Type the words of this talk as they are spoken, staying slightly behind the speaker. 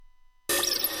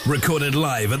Recorded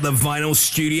live at the Vinyl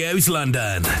Studios,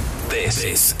 London. This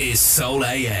is Soul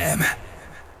AM.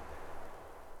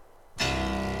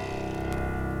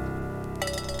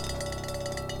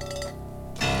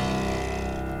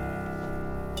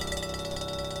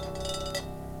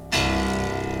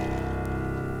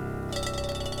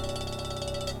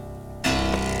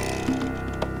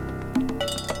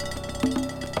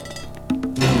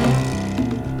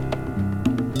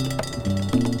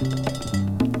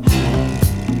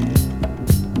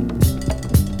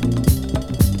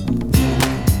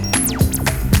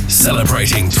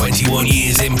 Celebrating 21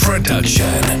 years in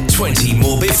production, 20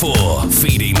 more before,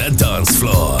 feeding the dance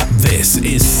floor. This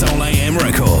is Soul AM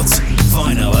Records,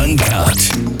 Vinyl Uncut.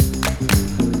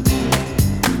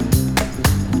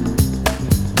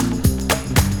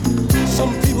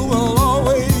 Some people will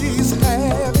always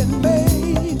have it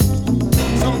made.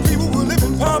 Some people will live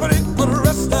in poverty for the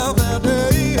rest of their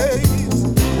days.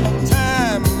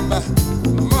 Time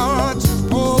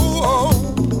marches on.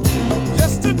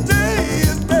 Yesterday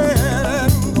is dead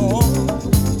and gone.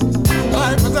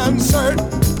 Life is uncertain.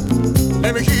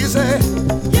 Let me hear you say,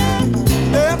 yeah,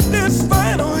 death is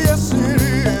final. Yes, it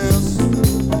is.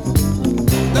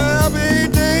 There'll be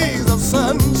days of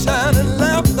sunshine and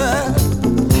laughter.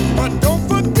 But don't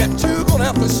forget you're gonna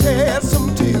have to shed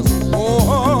some tears.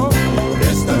 Oh,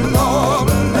 it's the law of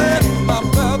the land, my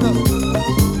brother.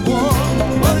 Oh,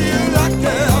 whether you like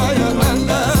it or you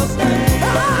understand.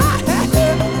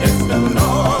 It's the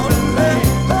law of the land.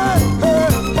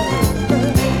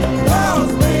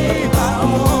 Laws made by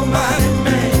Almighty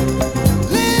man.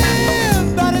 Live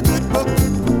by the good book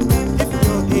if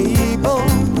you're able.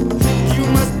 You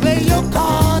must play your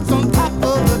cards on top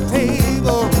of the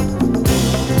table.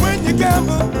 When you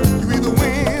gamble, you either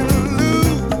win or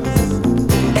lose.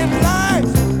 In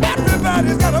life,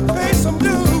 everybody's gotta pay some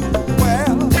dues.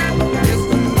 Well, it's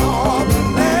the law of the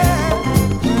land.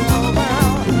 Well,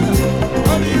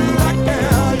 whether you like it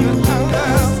or you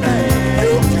understand,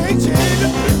 you can't change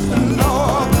it. It's the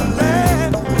law of the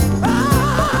land.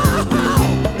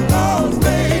 Laws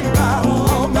made by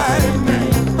Almighty man.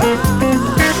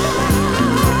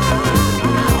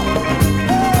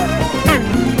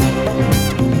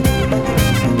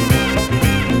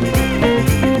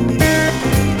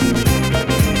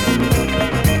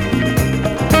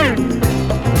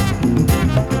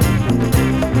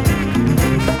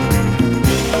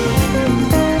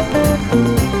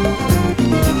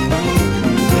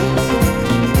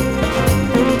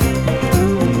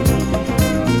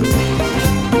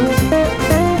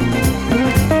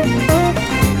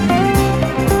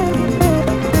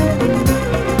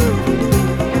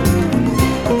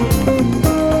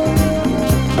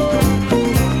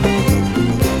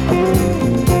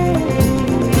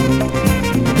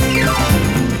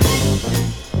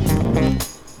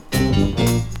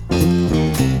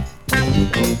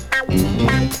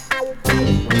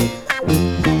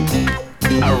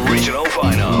 Original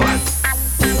vinyl.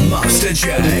 Master J.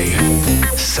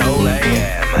 Soul AM.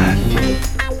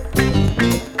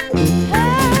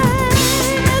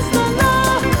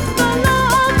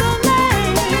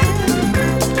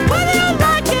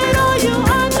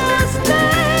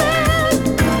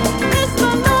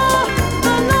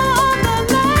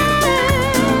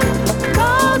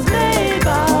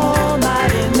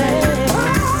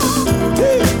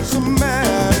 Some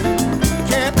man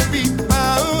can't be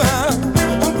found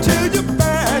until you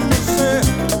find yourself.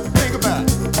 Think about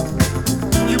it.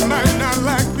 You might not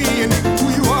like being who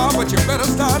you are, but you better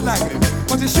start liking it.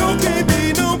 But you sure can't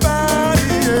be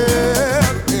nobody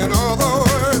else. In other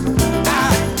words, I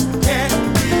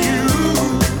can't be you.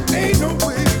 Ain't no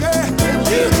way that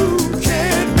you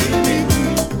can be me.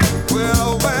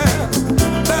 Well,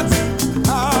 that's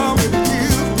how it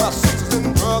is, my sisters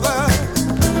and brothers.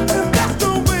 And that's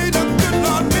the way the good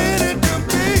Lord meant it to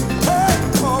be.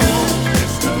 Oh,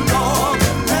 it's the law of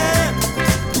the land.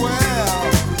 Well,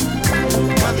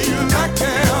 whether you like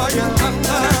it or you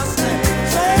understand.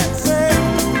 Say,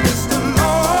 it's the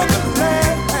law of the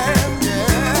land.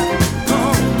 Yeah,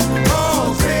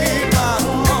 laws made by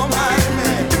Almighty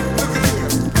man. Look at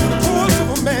here. The course of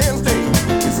a man's day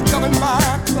is governed by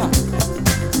a clock.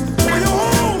 For your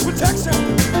own protection,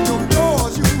 your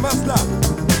doors you must lock.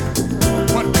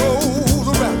 What goes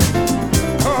around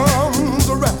comes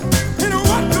around. You know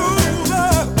what goes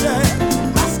up, yeah,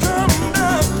 must come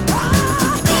down.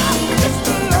 It's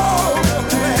the law of the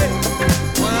land.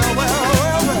 Well,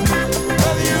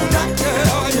 whether you like it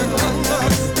or you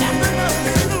understand,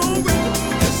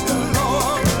 it's the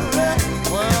law of the land.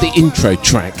 Well, The intro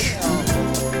track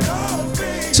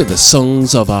to the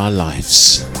songs of our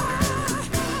lives.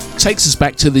 Takes us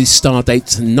back to the star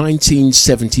date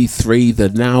 1973, the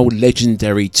now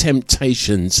legendary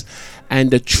Temptations,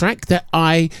 and a track that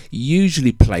I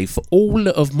usually play for all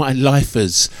of my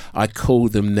lifers. I call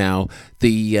them now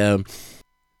the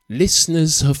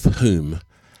listeners of whom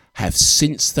have,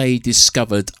 since they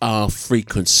discovered our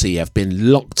frequency, have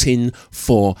been locked in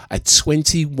for a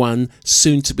 21,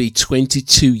 soon to be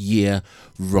 22 year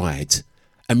ride.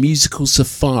 A musical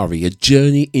safari, a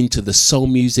journey into the soul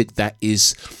music that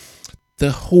is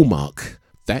the hallmark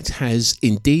that has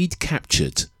indeed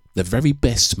captured the very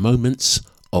best moments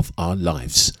of our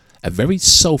lives. A very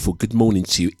soulful good morning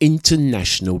to you,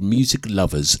 international music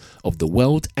lovers of the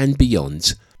world and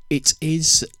beyond. It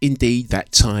is indeed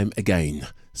that time again.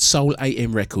 Soul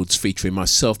AM Records featuring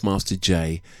myself, Master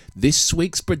J. This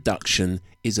week's production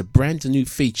is a brand new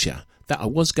feature that I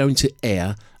was going to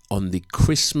air on the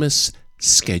Christmas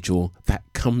schedule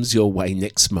that comes your way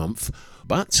next month,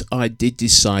 but I did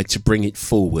decide to bring it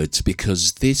forward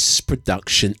because this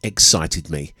production excited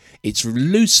me. It's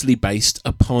loosely based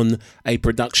upon a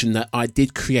production that I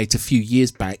did create a few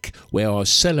years back where I was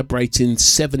celebrating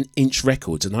 7-inch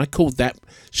records, and I called that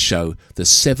show the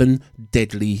 7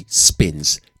 Deadly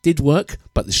Spins. Did work,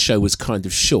 but the show was kind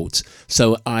of short,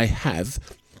 so I have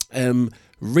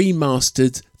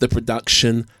remastered the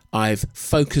production. I've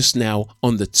focused now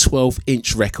on the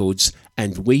 12-inch records,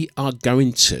 and we are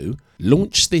going to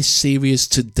launch this series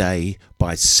today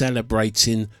by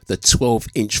celebrating the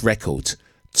 12-inch record.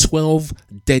 12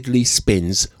 deadly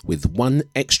spins with 1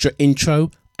 extra intro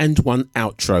and 1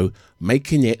 outro,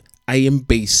 making it A and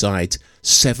B side,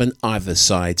 7 either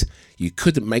side. You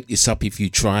couldn't make this up if you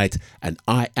tried, and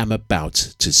I am about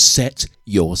to set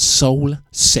your soul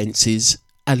senses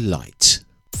alight.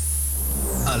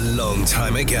 A long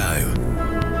time ago,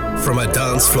 from a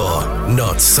dance floor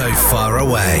not so far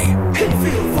away.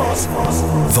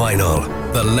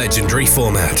 Vinyl, the legendary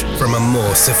format from a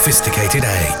more sophisticated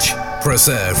age.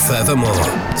 Preserved furthermore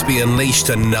to be unleashed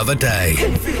another day.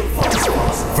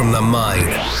 From the mind,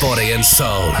 body and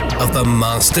soul of the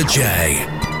Master J.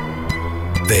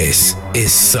 This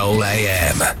is Soul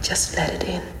AM. Just let it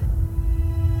in.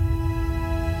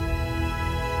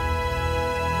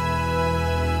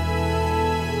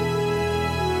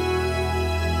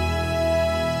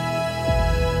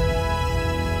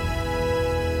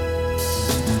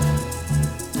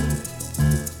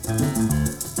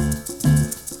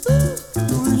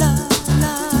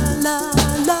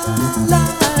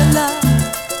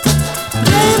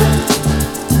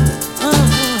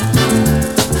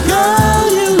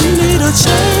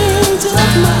 Change of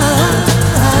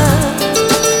mind.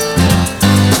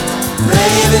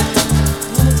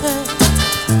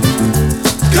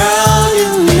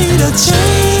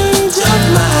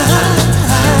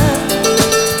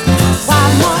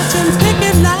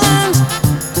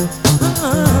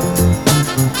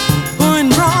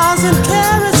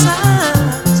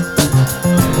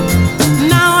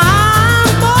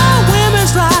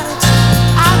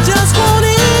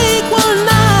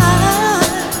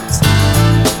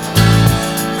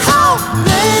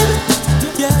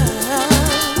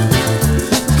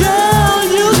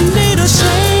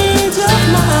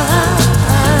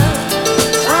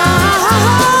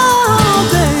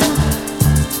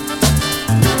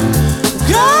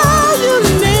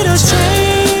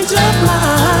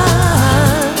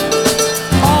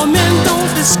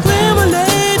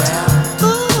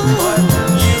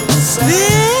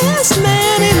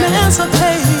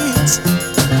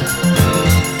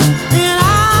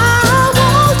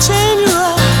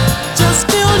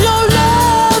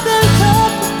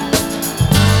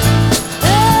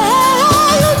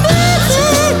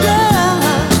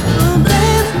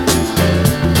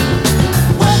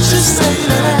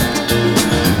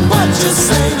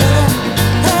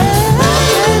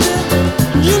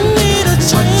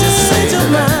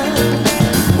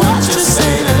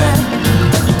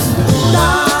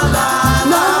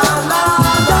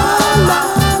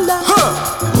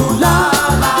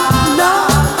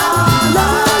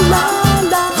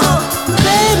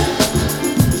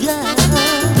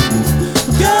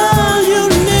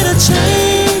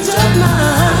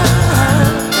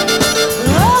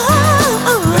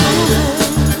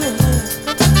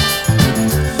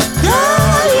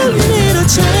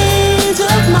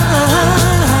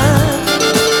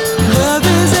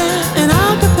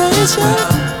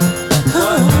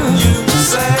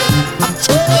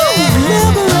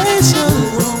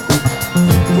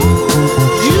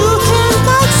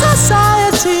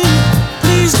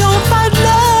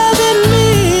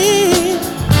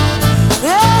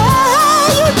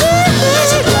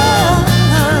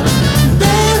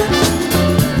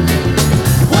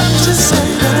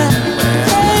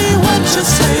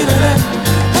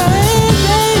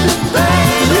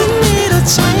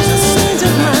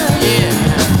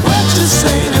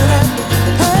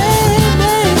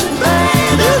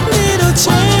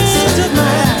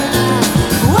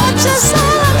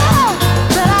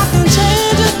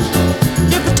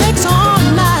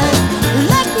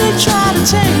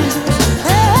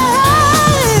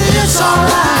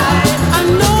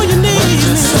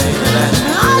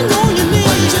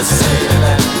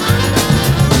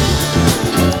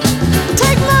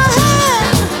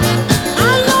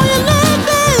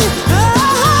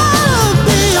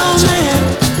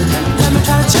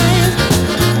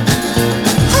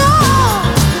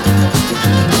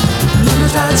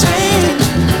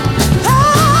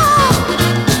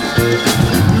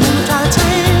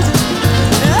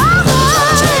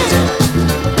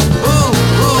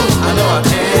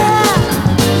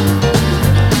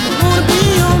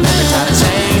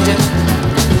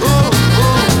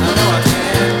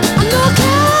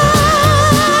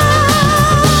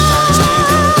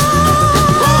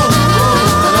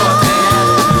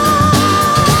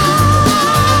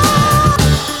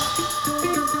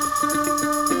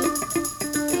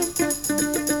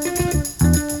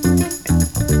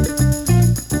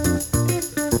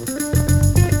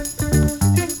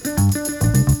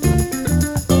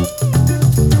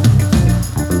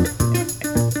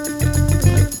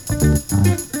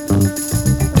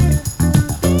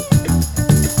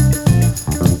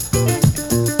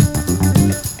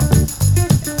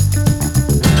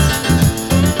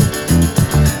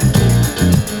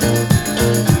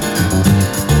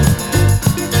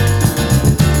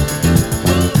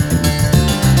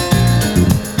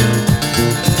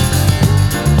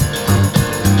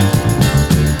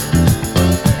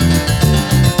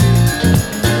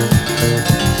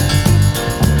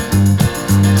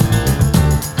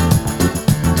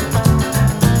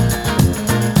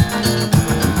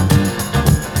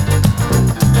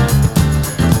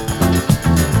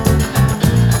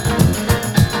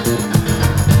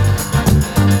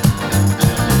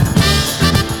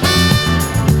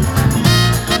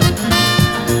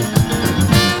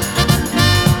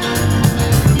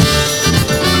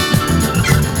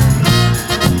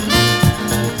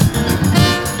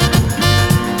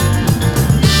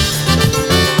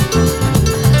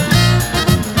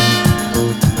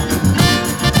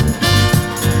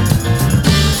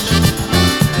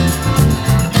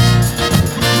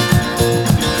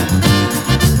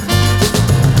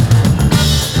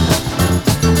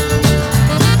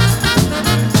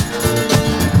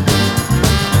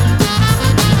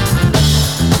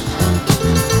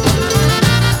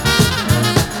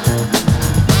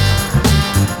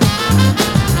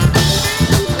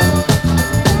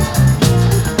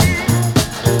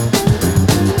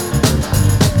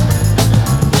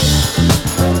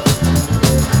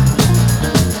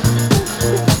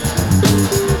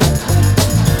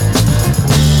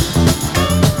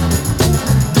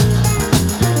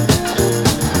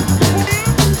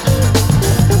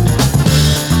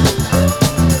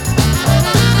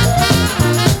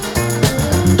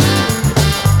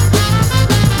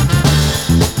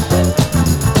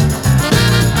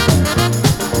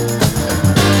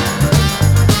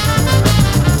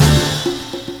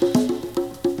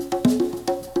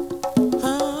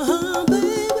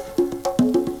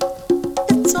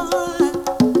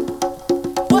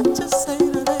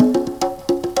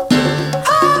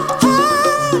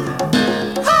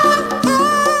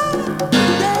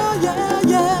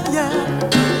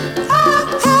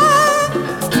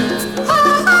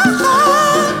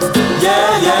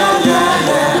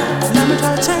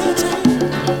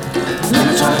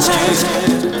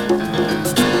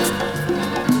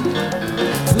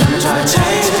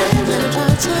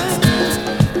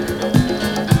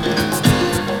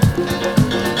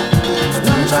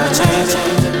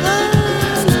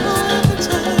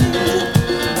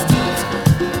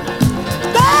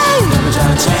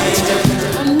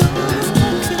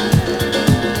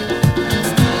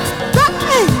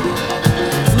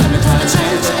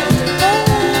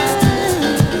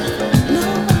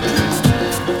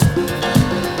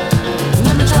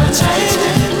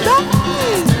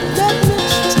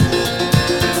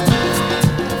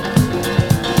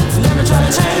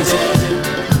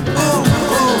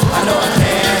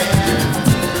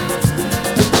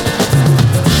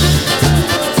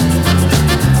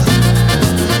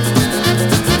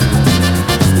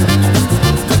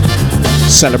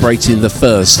 Celebrating the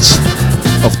first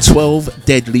of 12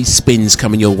 deadly spins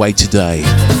coming your way today.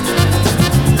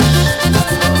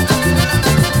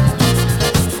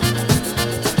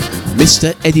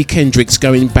 Mr. Eddie Kendricks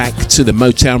going back to the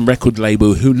Motown record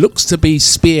label, who looks to be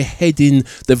spearheading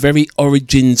the very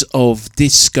origins of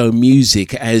disco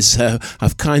music, as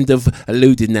I've kind of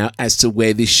alluded now as to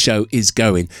where this show is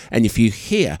going. And if you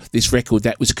hear this record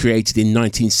that was created in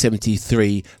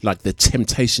 1973, like the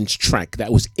Temptations track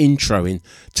that was introing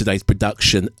today's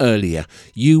production earlier,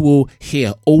 you will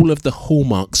hear all of the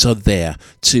hallmarks are there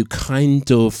to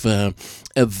kind of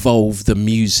evolve the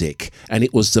music. And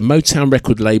it was the Motown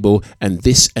record label and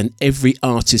this and every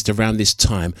artist around this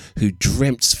time who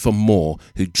dreamt for more,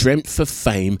 who dreamt for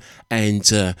fame,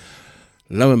 and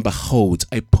lo and behold,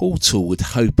 a portal would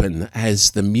open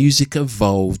as the music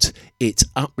evolved. It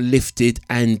uplifted,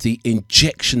 and the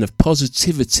injection of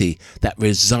positivity that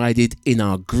resided in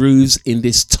our grooves in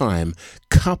this time,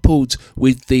 coupled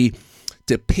with the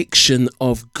depiction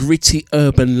of gritty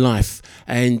urban life,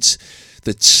 and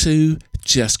the two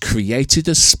just created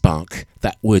a spark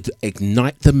that would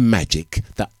ignite the magic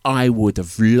that I would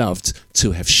have loved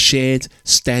to have shared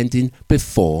standing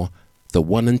before the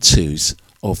one and twos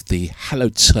of the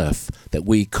hallowed turf that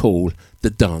we call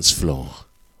the dance floor.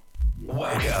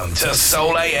 Welcome to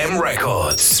Soul AM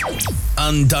Records.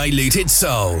 Undiluted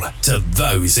soul to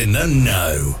those in the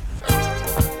know.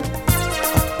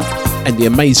 And the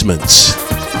amazement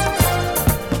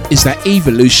is that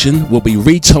Evolution will be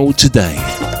retold today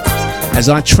as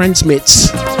I transmit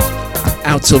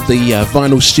out of the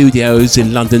vinyl studios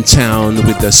in London town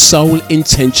with the sole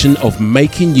intention of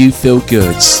making you feel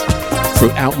good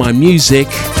throughout my music.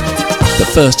 The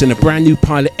first in a brand new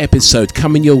pilot episode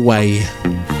coming your way,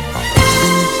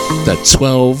 the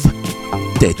 12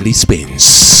 Deadly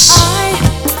Spins. I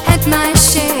had my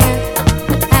share,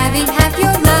 having had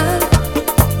your love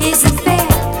isn't fair.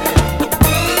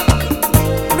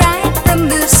 Right from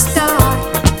the start,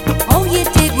 all you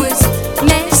did was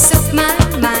mess up my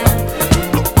mind.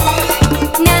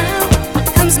 Now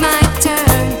comes my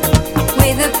turn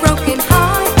with a broken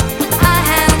heart. I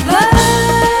have one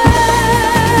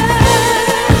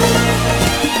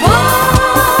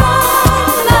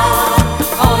love.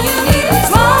 All you need is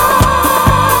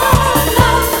one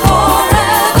love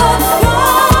forever.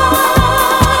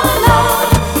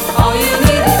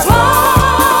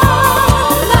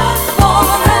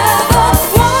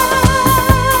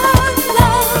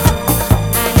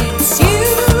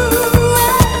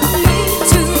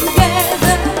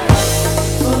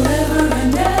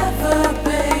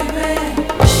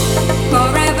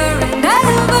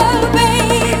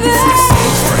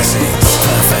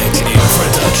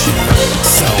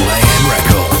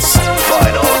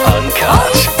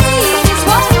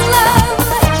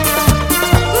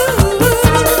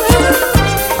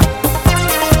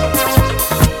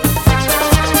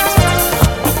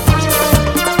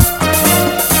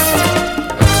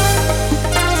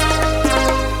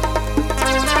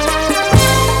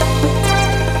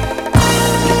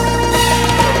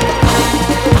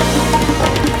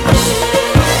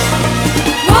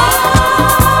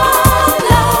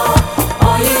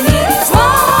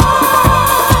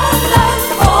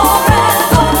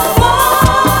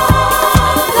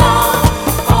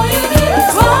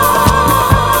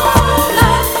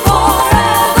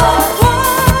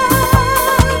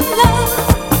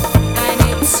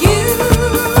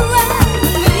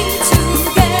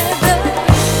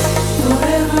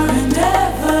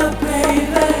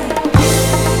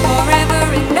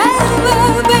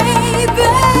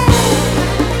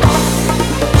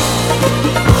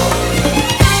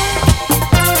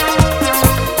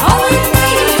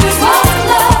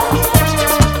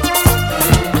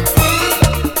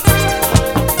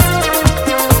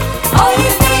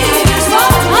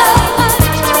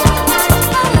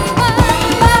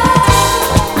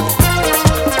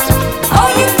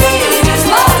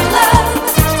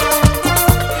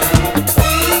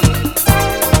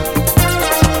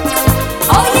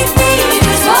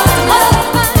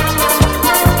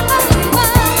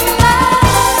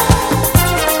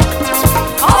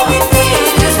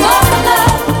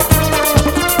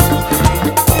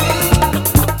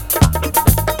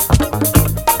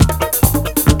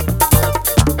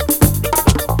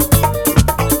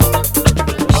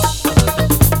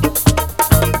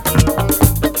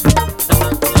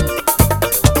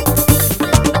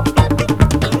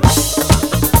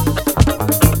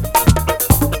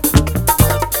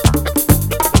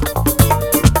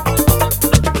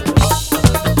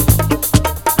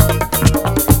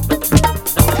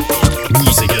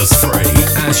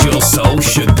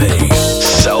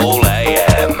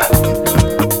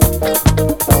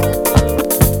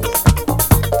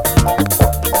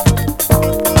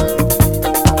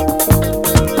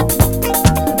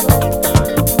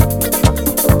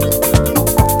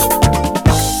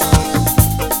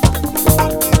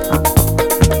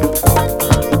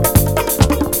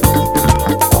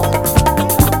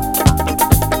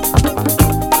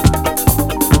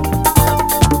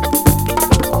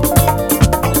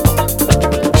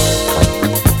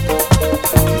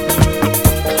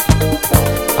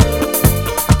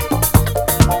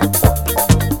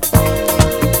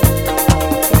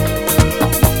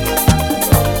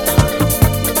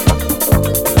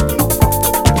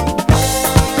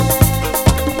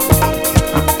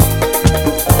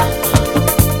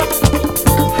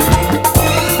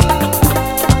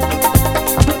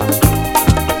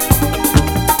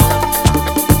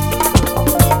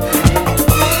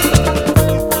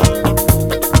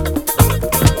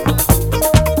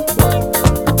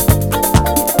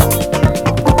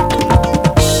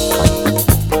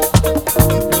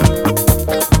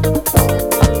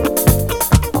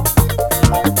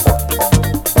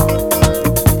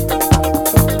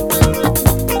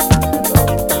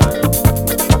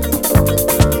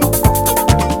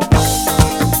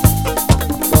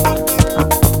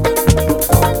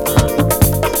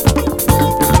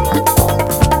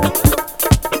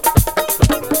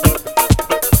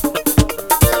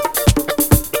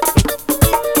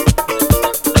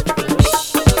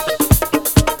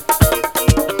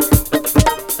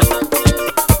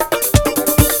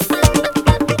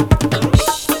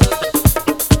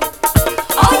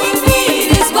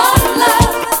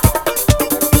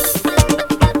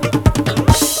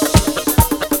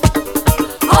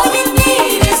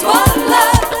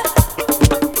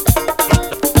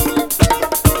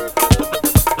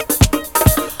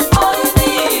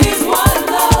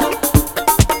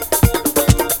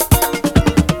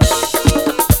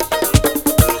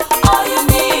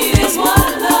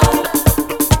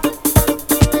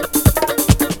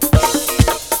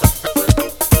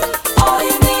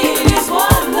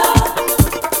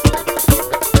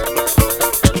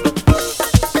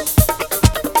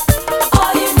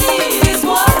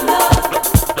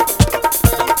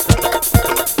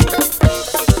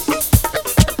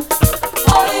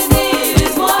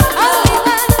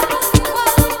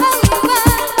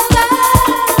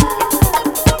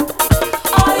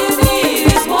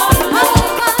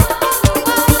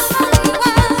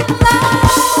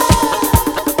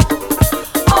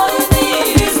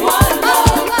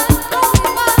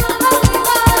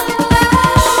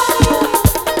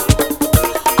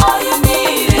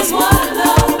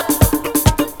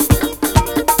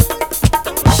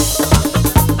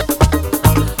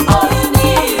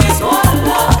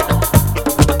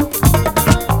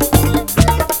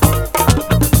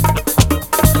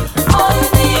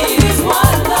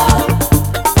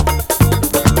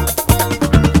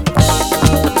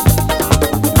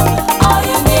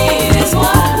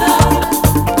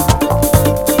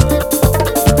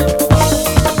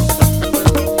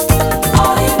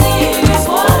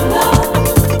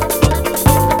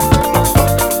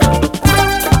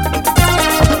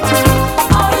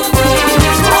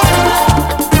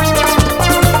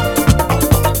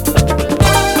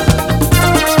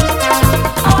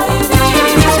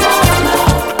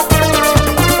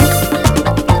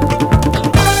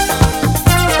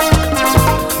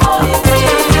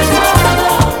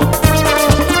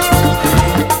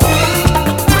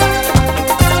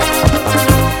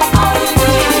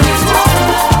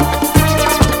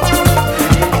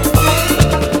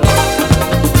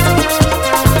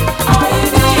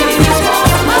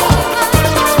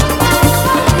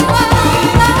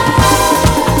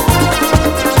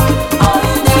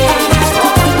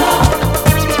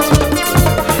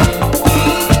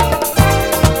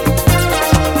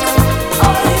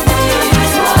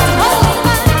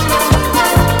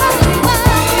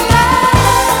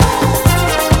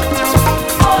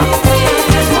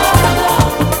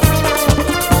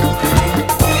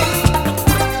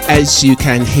 As you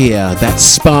can hear, that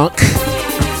spark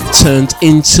turned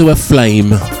into a flame,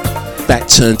 that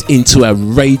turned into a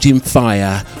raging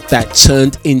fire, that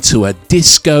turned into a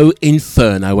disco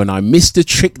inferno. And I missed the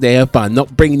trick there by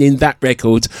not bringing in that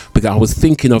record because I was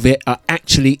thinking of it. I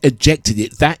actually ejected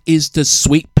it. That is the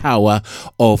sweet power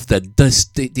of the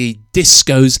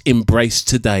disco's embrace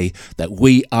today that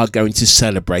we are going to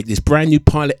celebrate. This brand new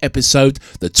pilot episode,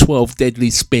 the 12 Deadly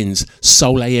Spins,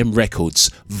 Soul AM Records,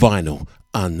 vinyl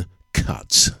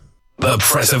uncut. The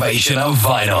preservation of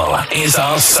vinyl is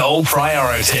our sole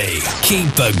priority.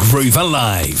 Keep the groove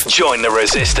alive. Join the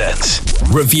resistance.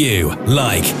 Review,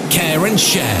 like, care and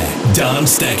share.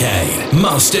 Dance Decade.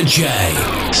 Master J.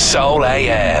 Soul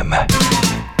AM.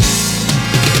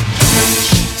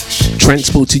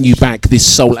 Transporting you back this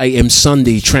Soul AM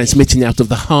Sunday, transmitting out of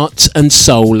the heart and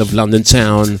soul of London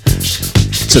town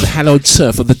to the hallowed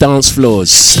turf of the dance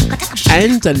floors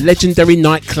and a legendary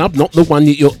nightclub, not the one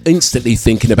that you're instantly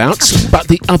thinking about, but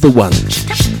the other one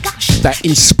that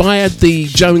inspired the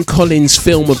Joan Collins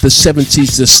film of the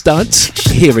 70s, The Stud,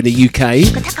 here in the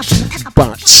UK.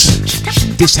 But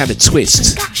this had a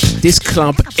twist. This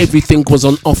club, everything was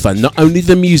on offer, not only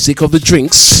the music or the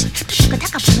drinks.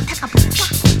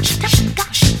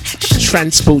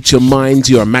 Transport your mind,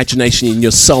 your imagination and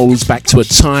your souls back to a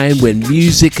time when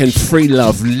music and free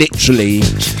love literally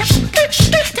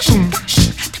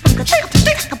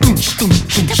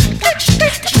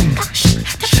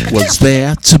was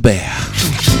there to bear.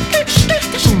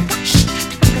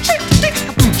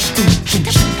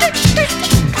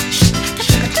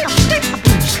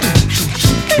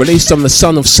 Released on the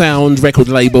Son of Sound record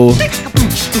label,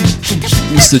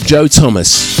 Mr. Joe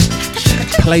Thomas,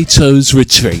 Plato's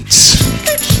Retreat.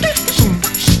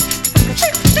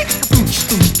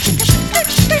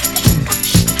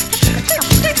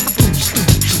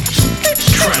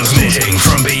 Transmitting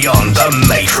from beyond the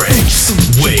Matrix,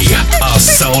 we are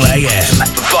Soul AM,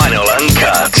 vinyl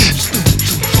uncut.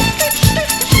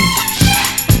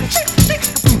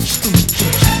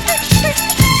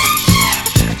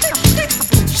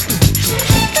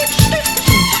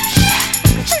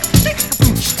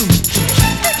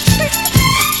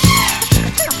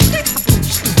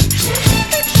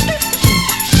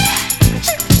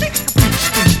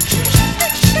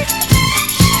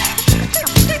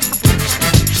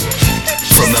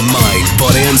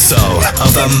 Body and soul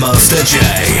of the Master J.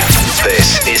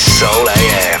 This is Soul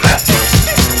AM.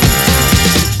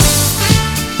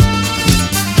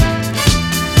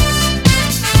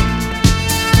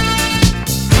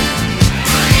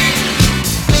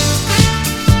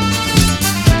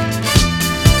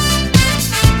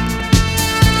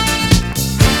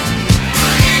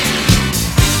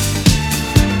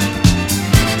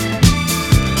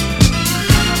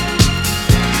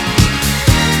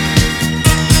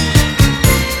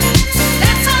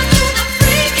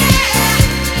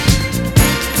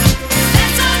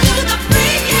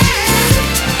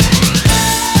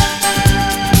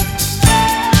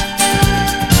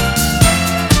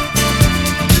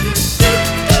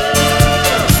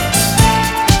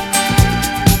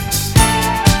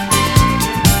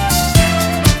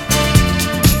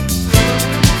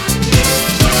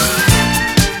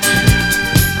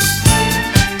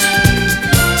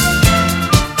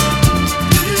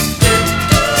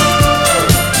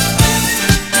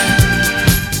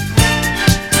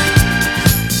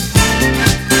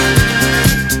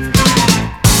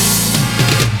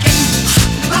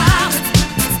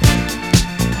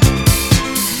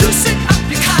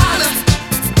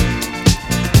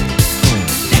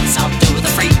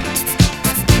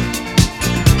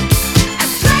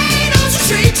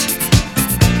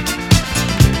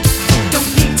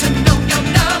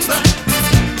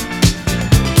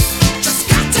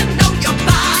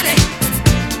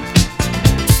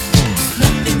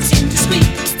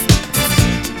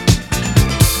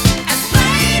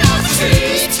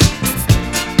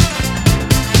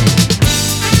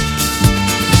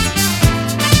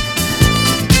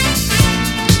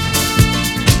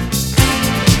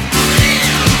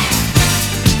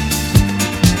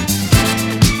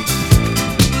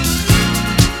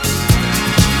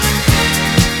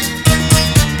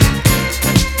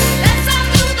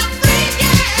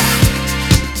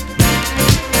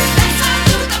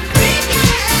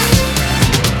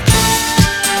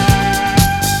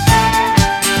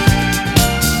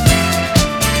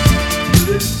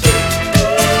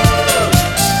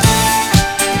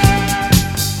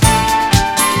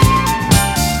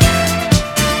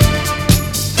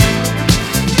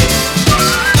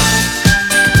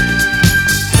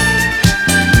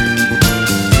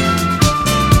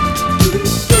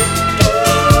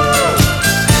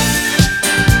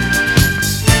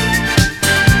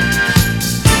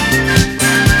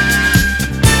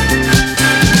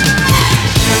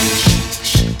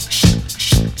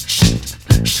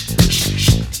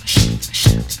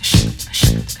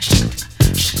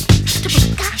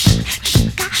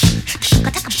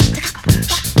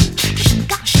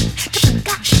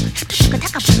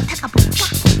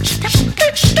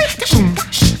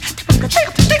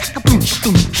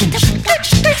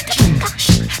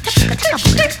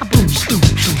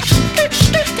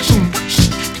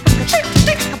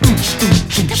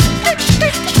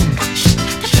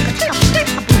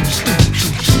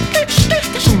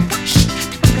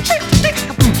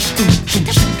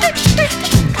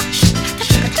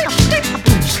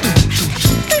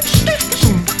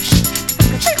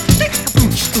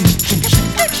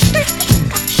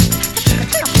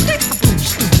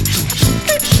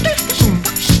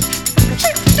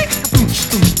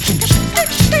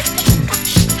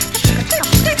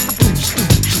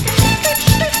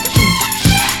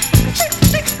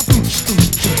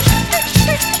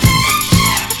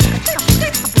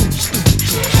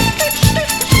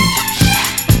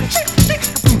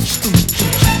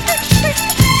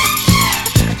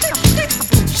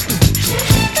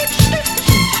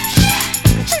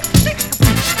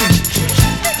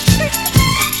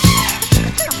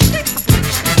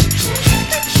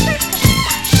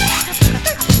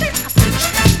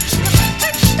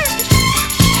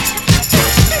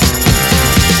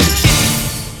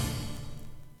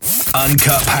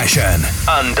 Uncut passion.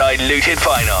 Undiluted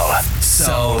vinyl.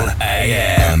 Soul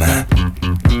AM.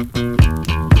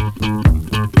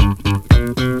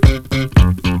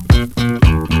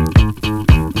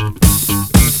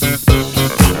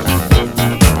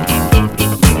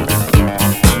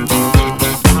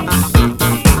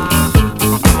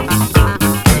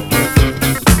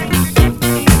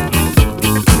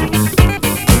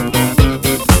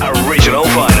 Original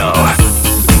vinyl.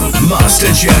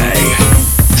 Master J.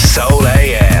 Soul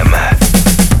AM.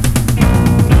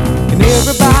 And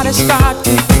everybody start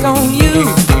to pick on you.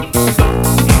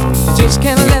 Just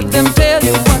can't let them tell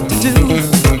you what to do.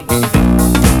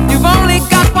 You've only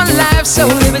got one life, so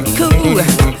live it cool.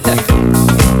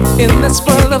 In this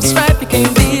world of strife, you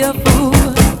can't be a fool.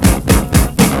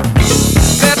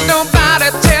 Let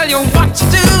nobody tell you what to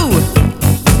do.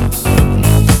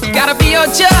 Gotta be your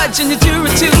judge and your jury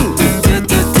too.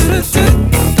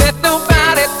 Let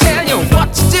nobody tell you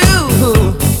what to do.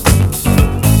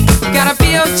 Gotta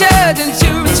be your judge and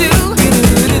jury too.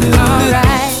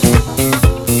 Alright.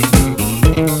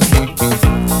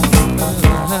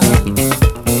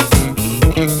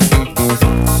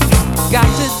 Got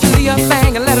to do your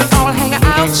thing and let it all hang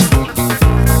out.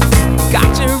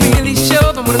 Got to really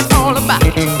show them what it's all about.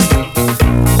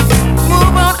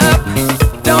 Move on up,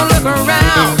 don't look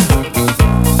around.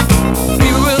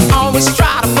 People will always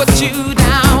try to put you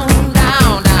down,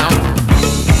 down, down.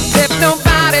 Let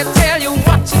nobody tell you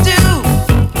what to do.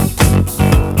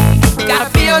 Gotta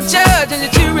be your judge and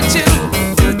your jury too.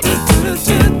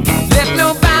 Let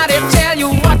nobody tell you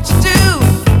what to do.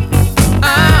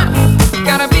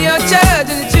 Gotta be your judge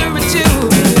and your jury too.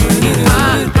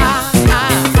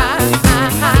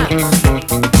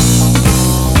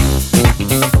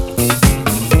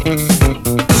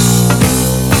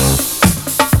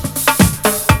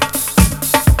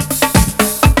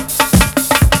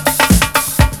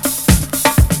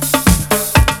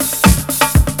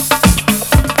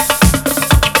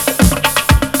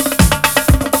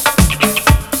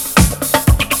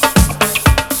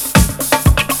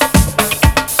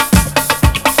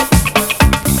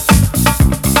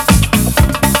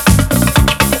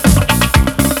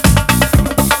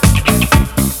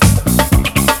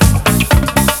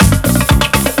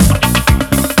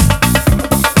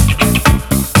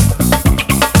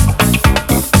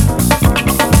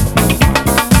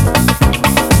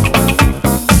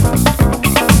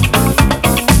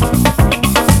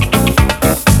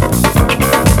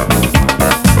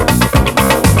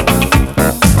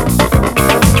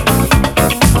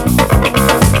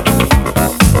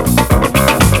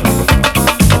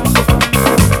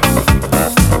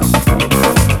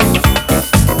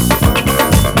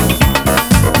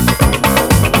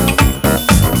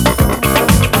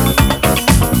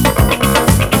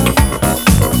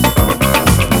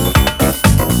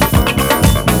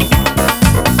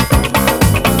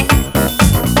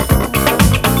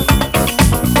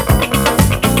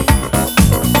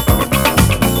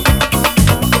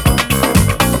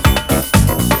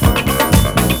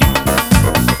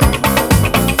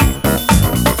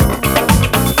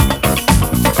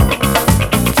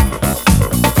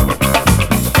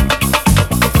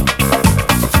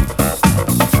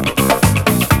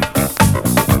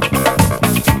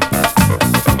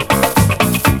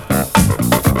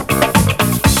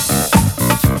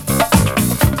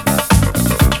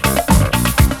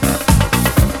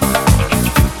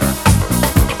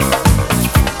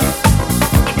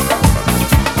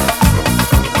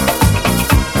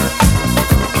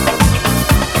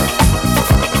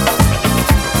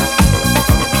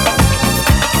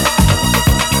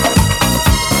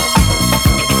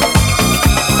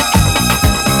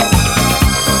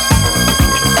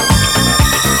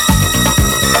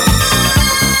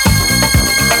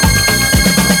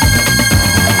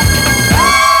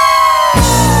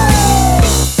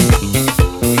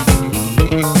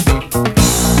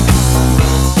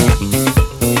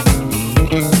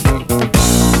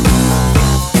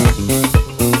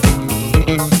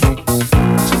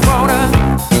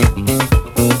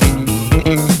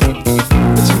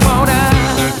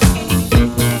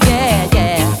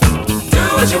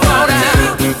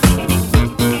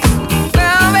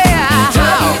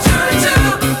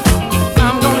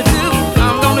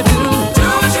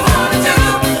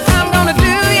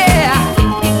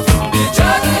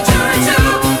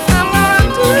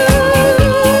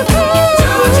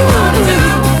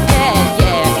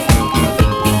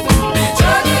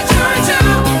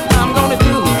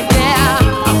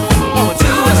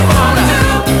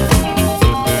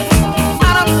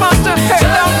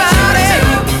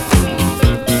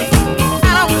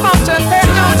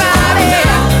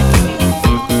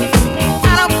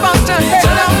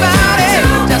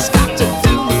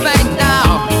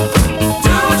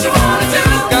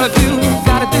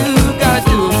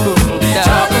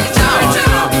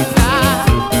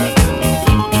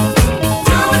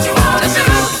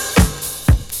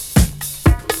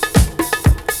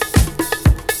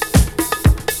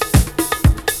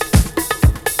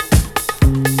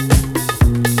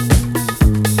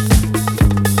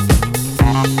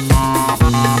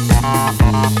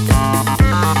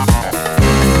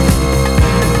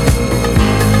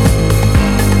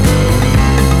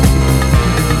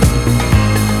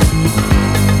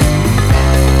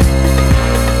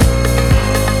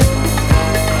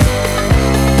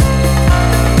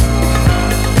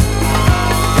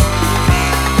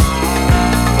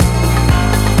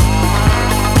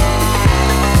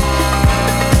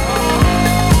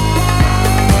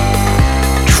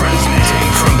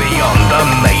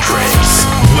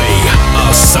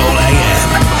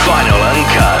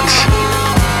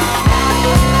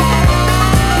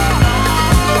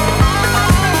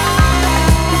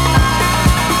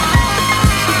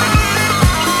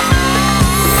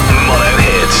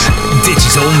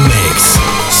 Total Mix.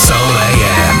 Soul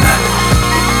AM.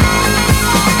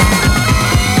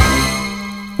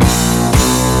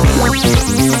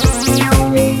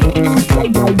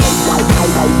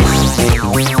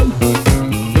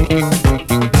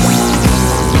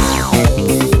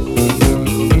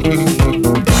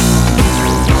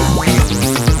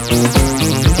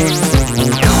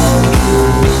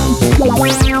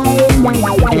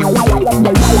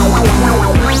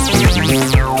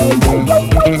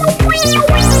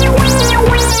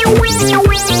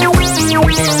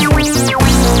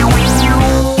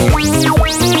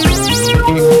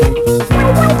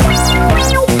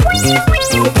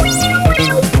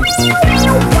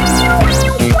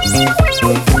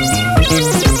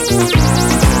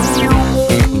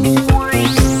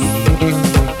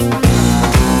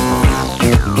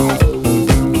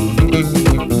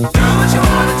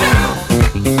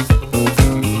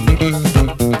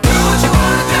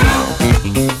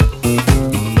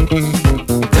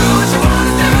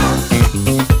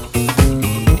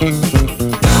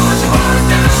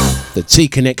 T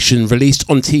Connection, released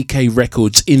on TK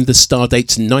Records in the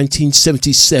Stardate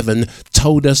 1977,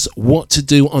 told us what to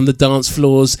do on the dance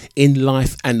floors in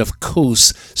life, and of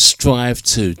course strive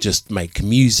to just make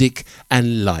music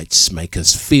and lights make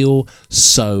us feel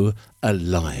so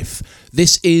alive.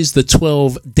 This is the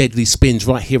 12 Deadly Spins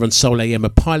right here on Soul AM, a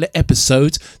pilot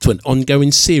episode to an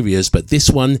ongoing series, but this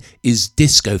one is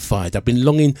disco-fied. I've been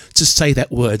longing to say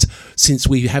that word since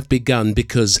we have begun,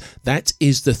 because that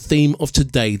is the theme of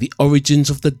today. The origins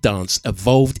of the dance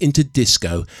evolved into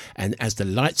disco, and as the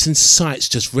lights and sights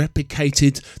just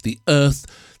replicated the earth,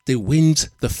 the wind,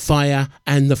 the fire,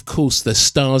 and of course the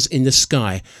stars in the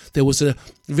sky, there was a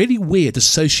really weird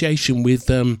association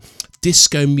with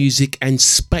disco music and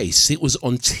space. It was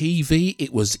on TV,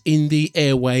 it was in the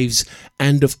airwaves,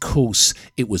 and of course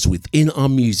it was within our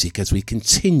music as we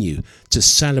continue to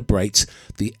celebrate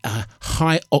the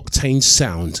high octane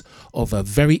sound of a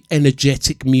very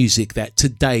energetic music that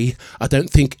today I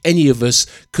don't think any of us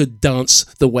could dance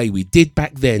the way we did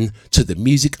back then to the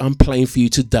music I'm playing for you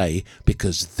today,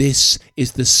 because this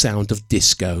is the sound of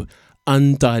disco,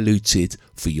 undiluted,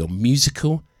 for your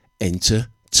musical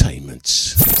entertainment.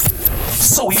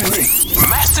 So unique.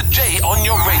 Master J on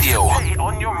your radio.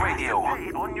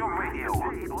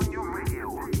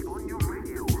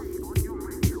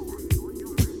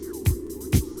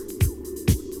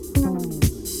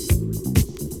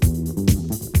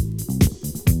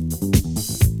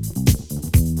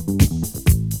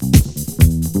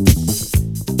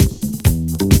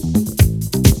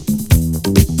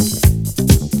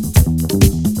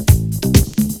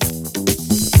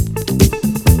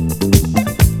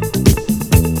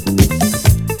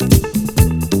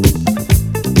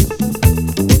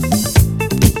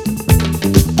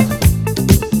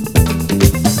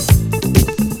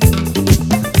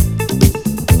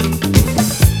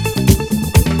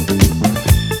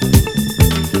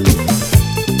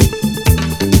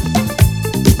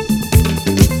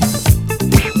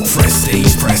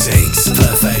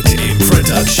 Perfect in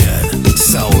production.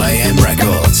 Soul AM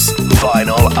Records.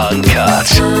 Vinyl Uncut.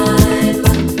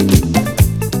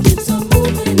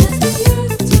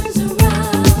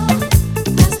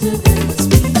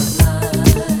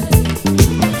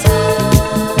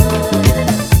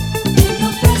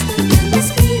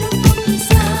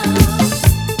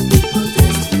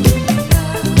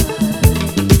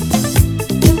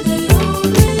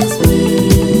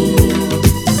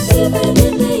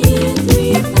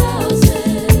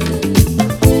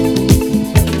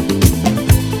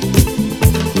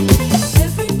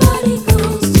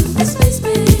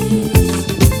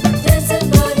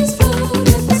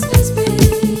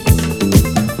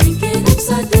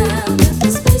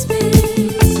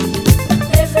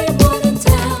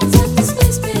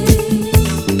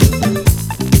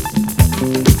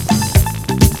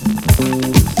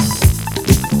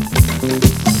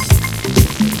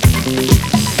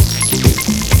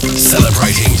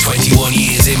 Celebrating 21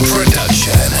 years in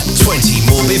production, 20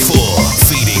 more before,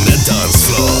 feeding the dance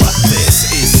floor.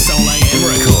 This is Soul AM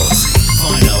Records,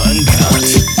 Vinyl Uncut.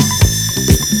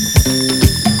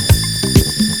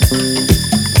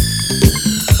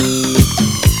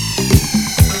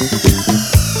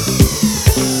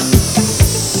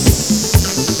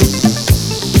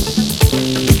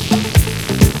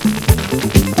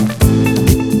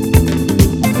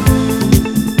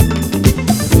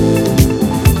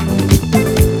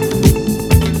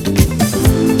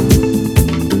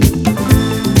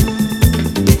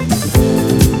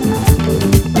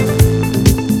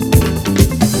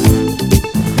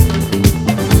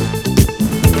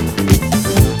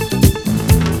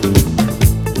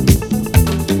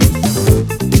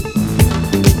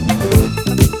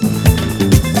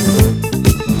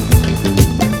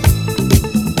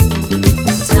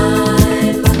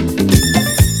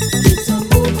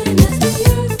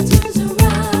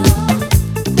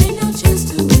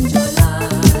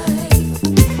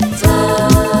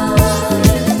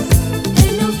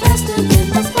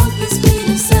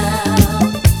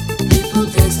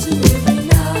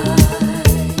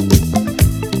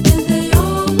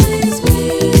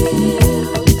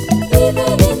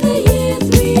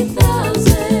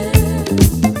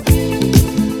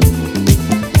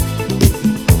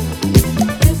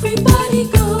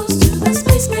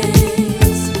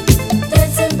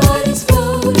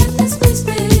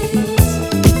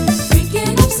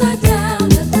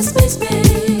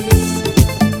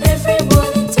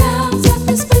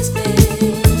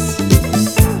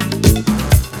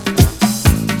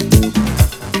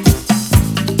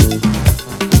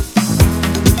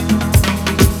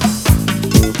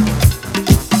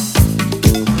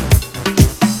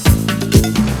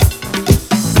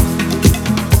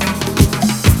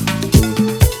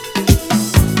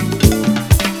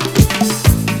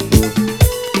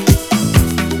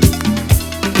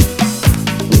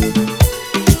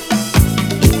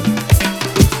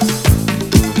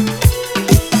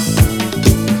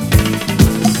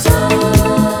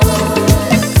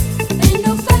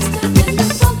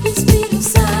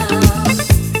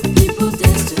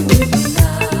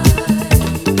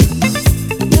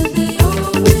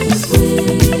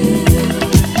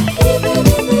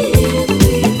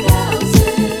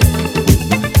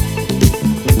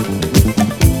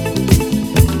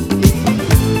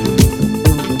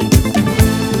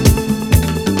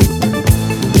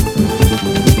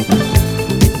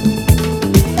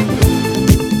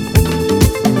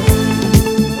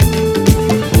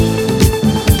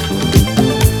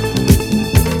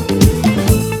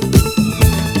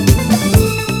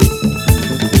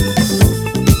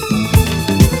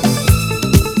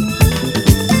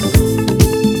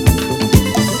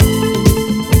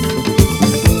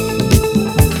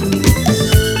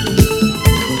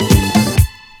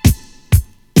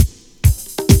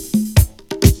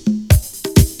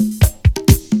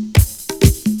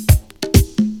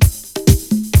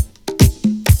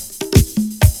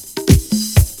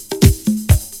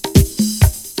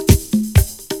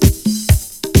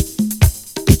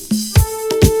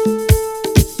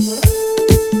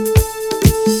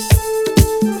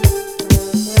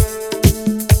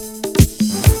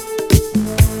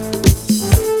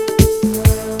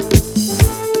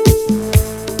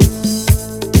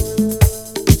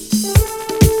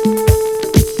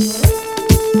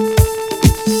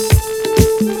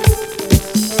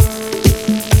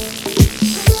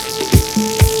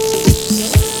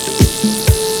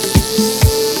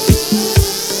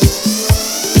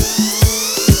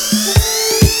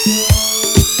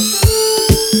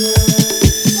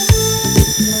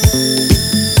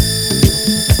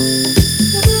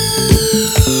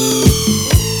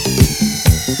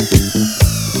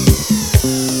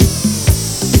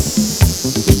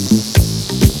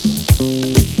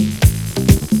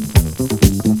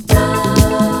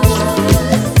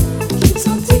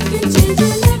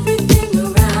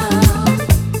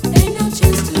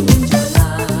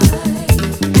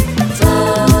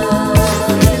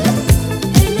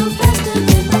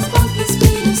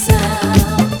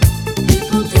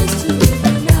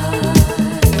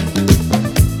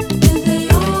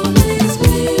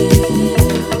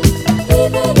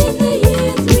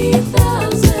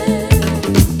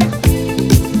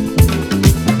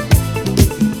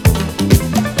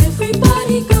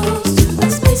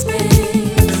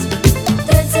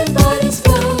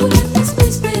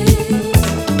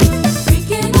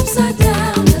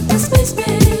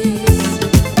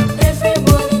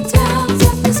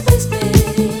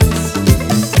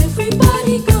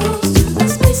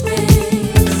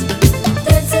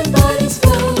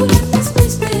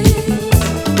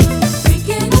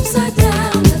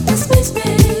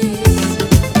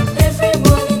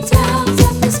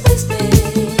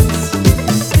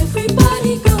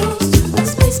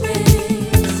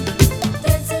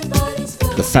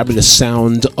 fabulous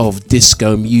sound of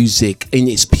disco music in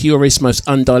its purest, most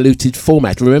undiluted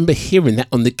format. Remember hearing that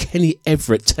on the Kenny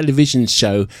Everett television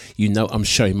show. You know I'm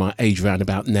showing my age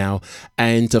roundabout now.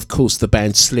 And of course the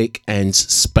band Slick and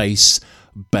Space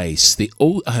Bass.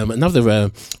 Another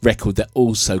record that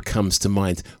also comes to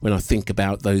mind when I think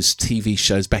about those TV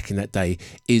shows back in that day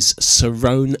is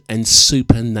Cerrone and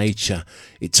Supernature.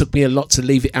 It took me a lot to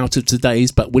leave it out of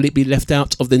today's, but will it be left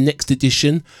out of the next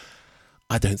edition?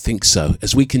 I don't think so,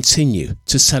 as we continue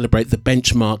to celebrate the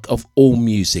benchmark of all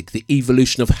music, the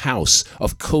evolution of house.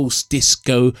 Of course,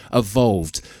 disco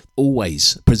evolved,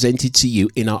 always presented to you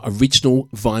in our original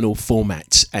vinyl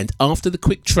formats. And after the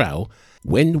quick trail,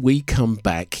 when we come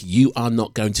back, you are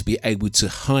not going to be able to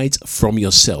hide from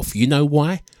yourself. You know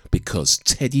why? Because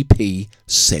Teddy P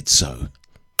said so.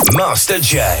 Master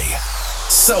J,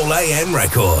 Soul AM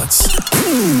Records,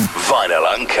 Vinyl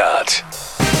Uncut.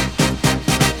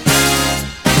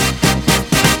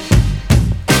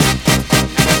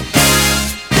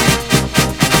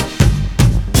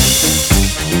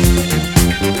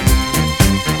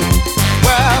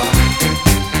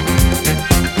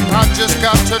 I just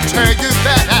got to tell you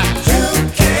that you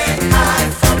can't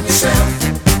hide from yourself.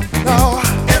 No,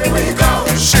 everywhere you go,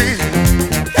 see,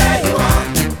 there you are.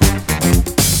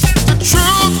 The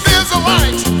truth is a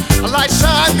light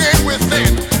shining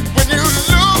within. When you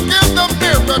look in the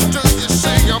mirror, do you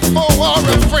see a foe or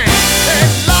a friend?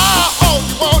 And lie all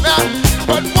you wanna,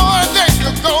 but one day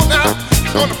you're gonna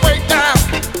break down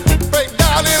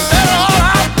and let it all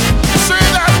out. You see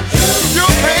that you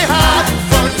can't hide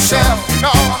from yourself.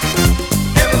 No.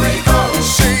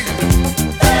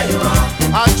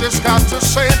 I just got to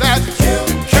say that you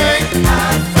can't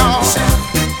hide from yourself.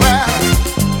 Well,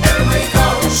 everywhere you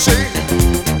go, see,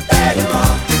 there you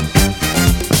are.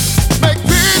 Make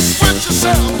peace with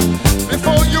yourself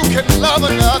before you can love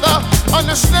another.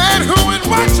 Understand who and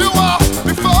what you are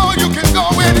before you can go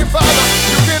any further.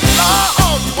 You can lie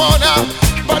all you wanna,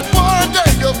 but one day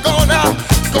you're gonna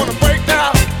break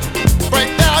down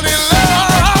and let it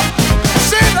all out.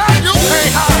 See that you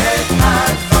can't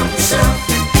hide from yourself.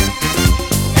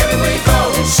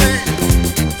 See,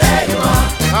 there you are.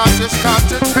 I just got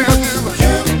to tell you,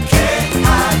 you can't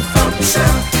hide from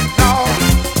yourself. No,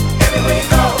 everywhere you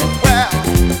go, well,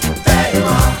 there you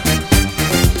are.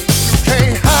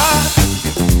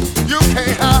 You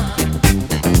can't hide.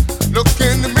 Look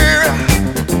in the mirror,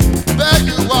 there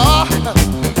you are.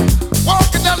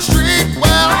 Walking down the street,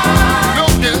 well,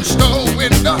 look in the store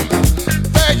window,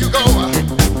 there you go.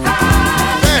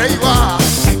 There you are.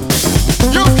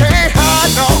 You can't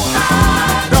hide, no.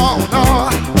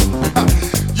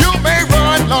 You may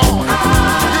run long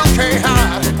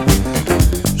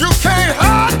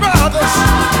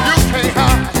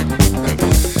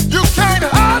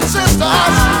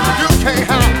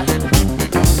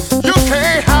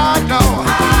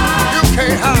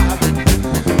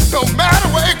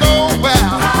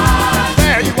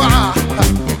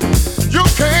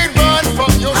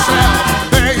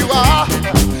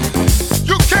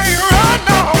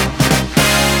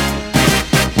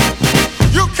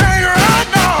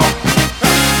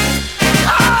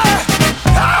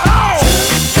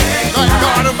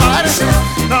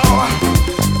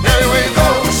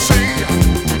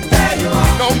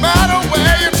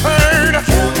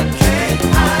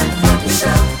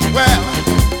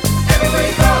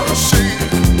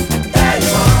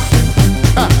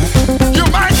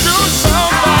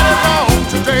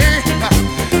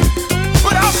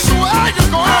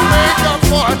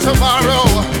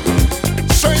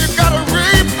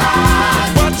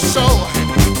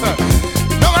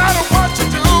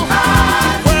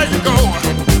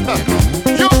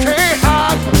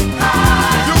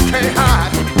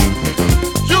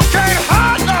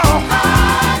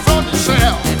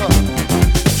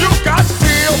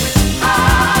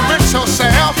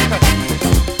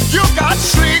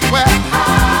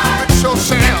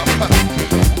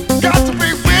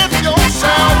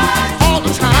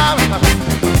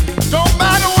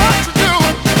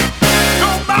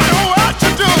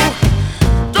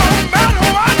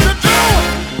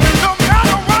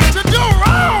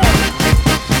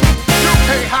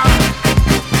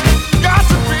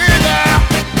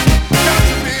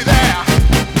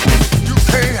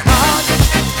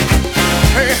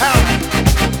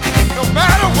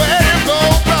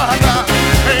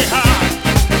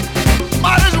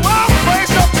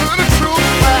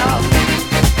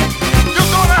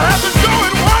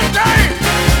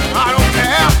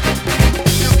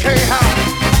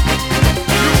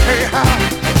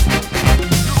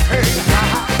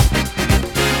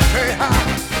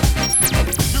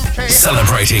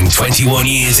Celebrating 21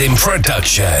 years in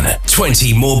production,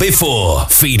 20 more before,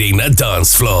 feeding the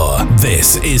dance floor.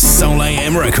 This is Soul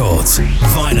AM Records,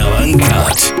 Vinyl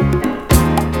Uncut.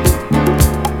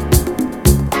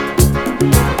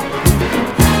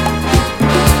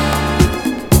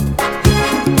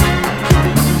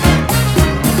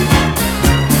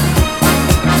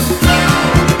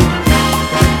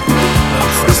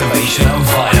 Of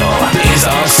vinyl is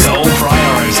our sole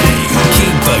priority.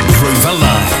 Keep the groove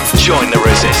alive. Join the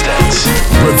resistance.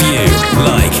 Review,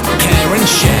 like, care and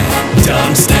share.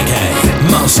 Dance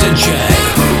Decade, Master J,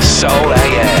 Soul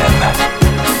AM.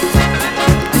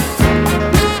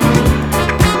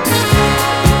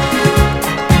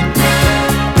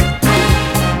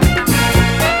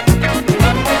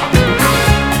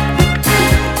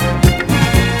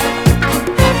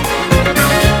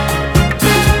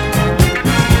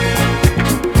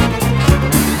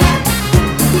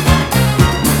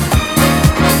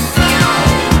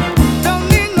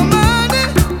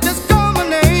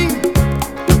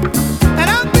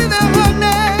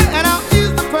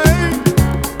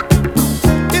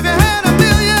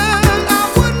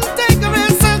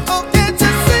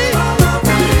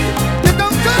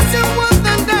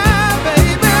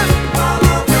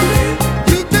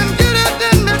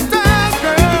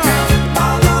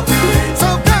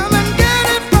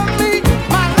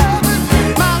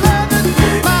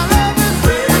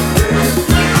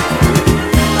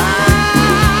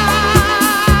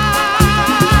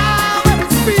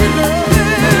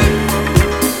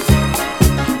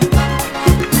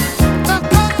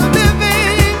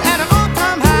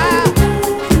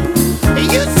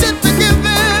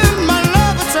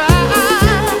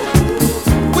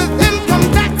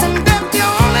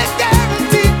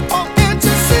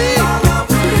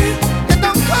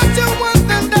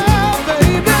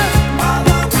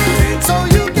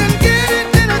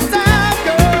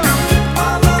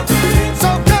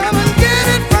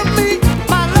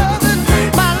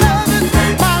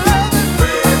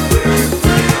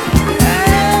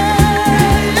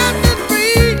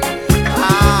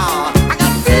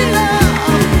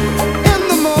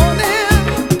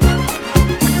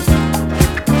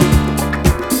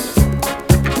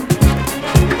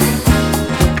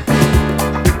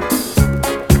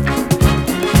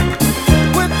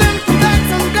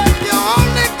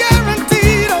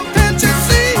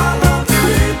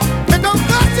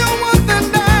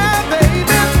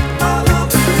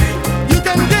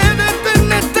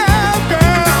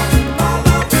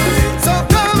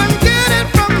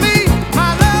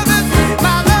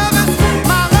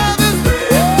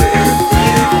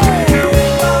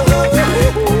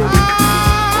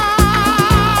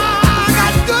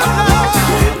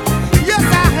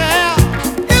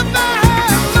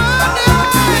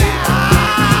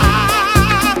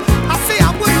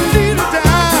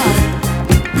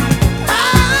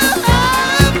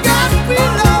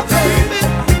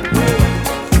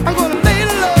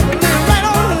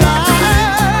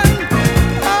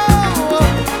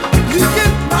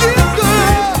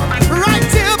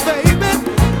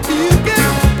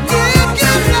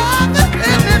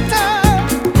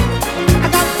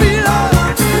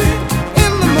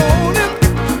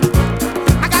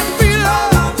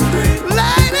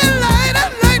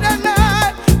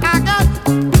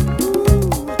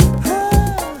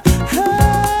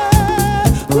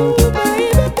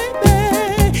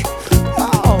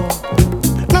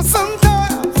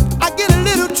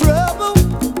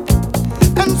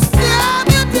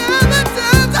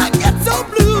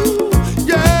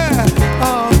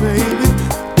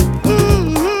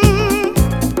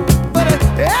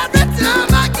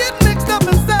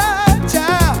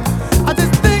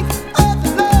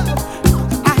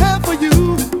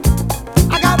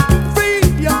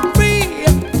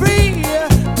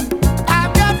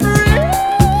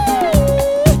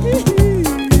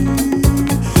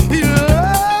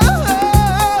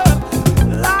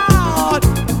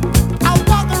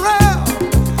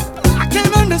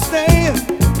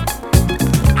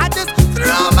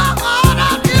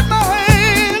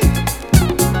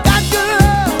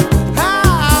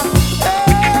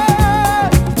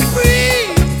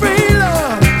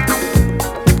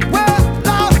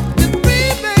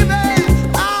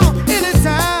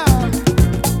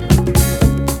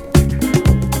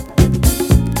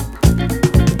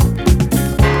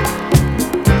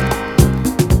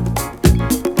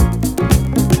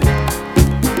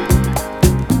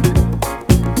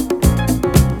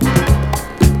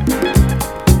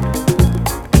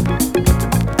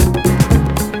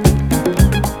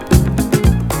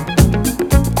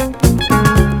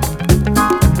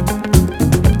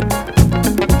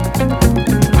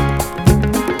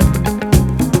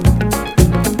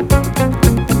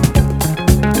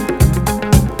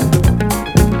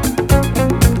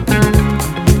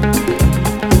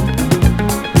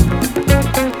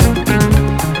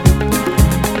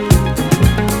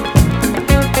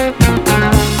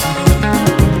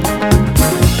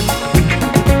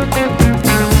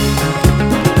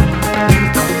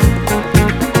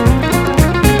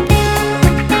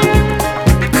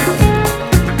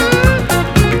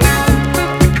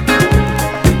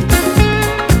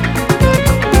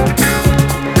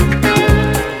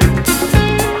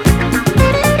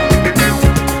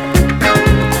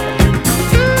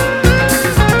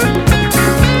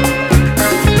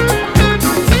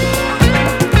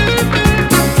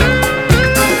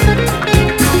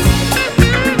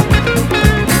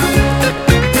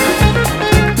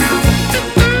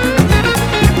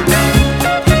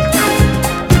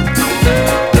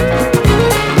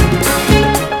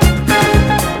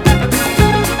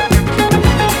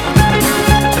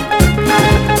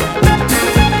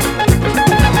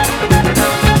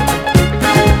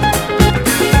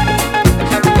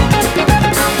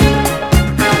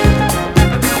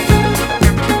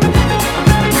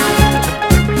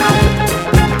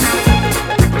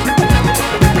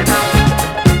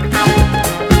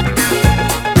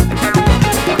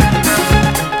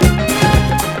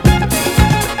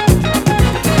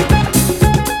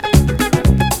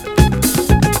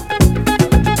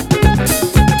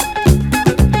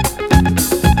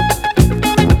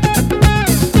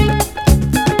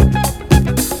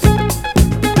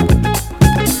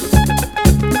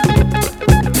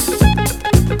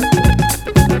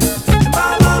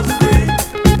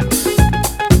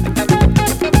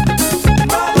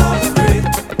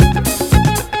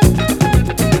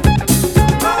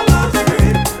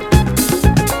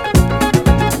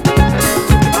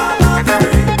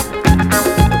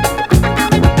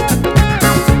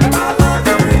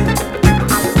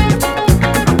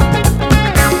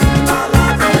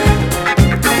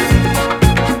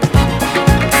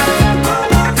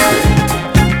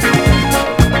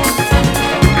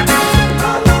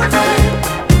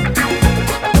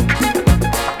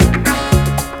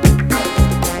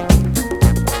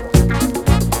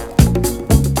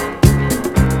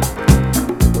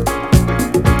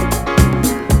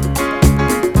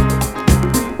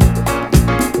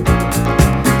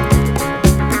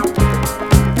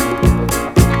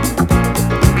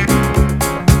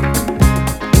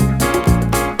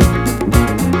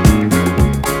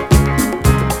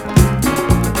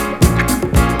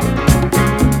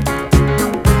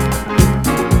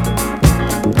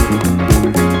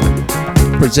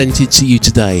 presented to you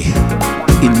today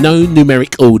in no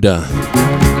numeric order.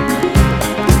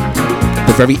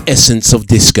 The very essence of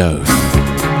disco.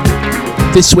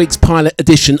 This week's pilot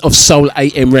edition of Soul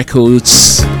AM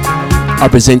Records, I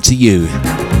present to you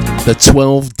the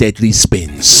 12 Deadly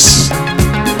Spins.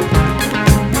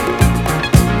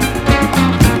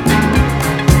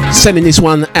 Sending this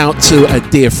one out to a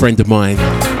dear friend of mine,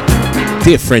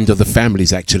 dear friend of the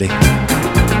family's actually.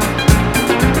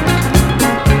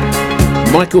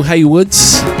 Michael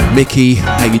Haywoods. Mickey,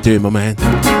 how you doing, my man?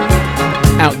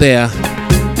 Out there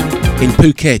in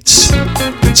Phuket,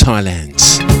 Thailand,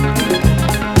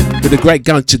 with a great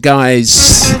bunch of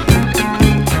guys.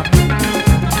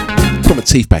 Put my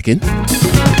teeth back in.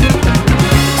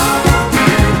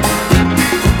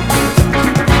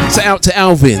 So out to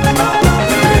Alvin,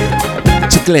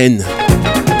 to Glenn,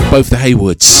 both the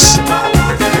Haywoods,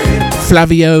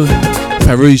 Flavio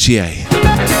Perugier,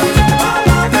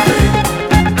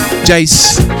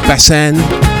 Jace Bassan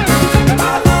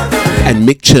and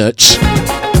Mick Church,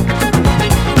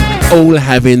 all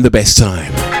having the best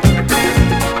time.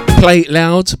 Play it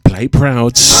loud, play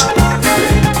proud.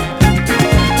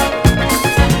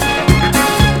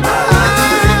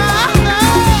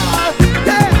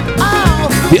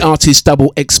 The artist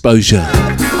Double Exposure.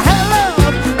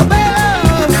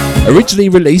 Originally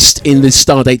released in the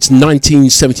stardate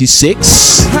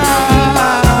 1976.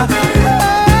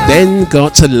 Then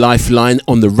got a lifeline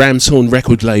on the Ramshorn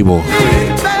record label.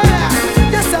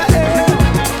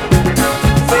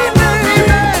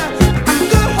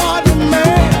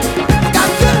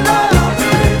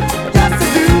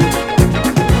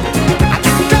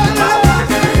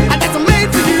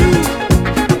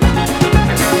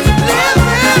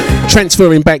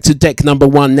 Transferring back to deck number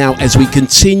 1 now as we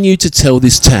continue to tell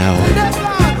this tale.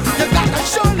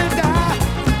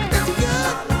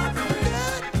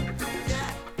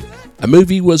 A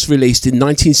movie was released in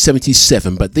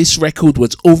 1977, but this record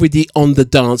was already on the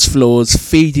dance floors,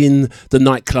 feeding the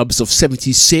nightclubs of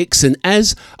 76. And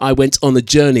as I went on a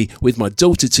journey with my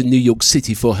daughter to New York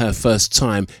City for her first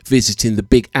time visiting the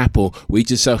Big Apple, we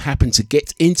just so happened to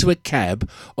get into a cab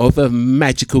of a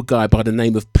magical guy by the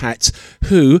name of Pat,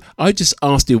 who I just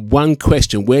asked him one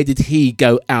question: where did he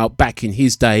go out back in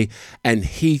his day? And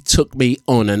he took me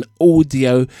on an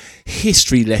audio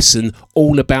history lesson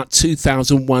all about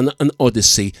 2001 and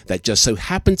Odyssey. That just so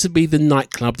happened to be the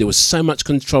nightclub. There was so much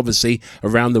controversy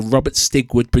around the Robert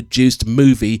Stigwood produced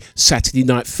movie Saturday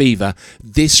Night Fever.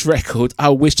 This record, I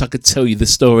wish I could tell you the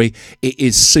story. It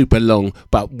is super long,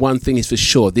 but one thing is for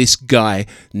sure, this guy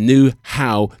knew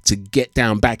how to get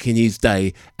down back in his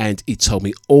day, and he told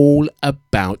me all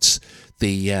about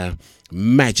the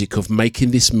magic of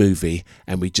making this movie.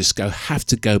 And we just have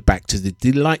to go back to the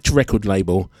Delight record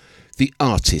label, the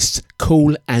artist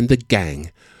Kool and the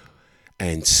Gang,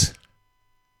 and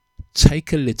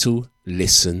take a little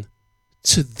listen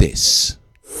to this.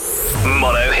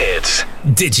 Mono Hits,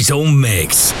 Digital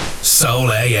Mix,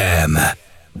 Soul AM.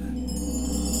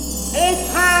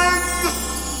 Open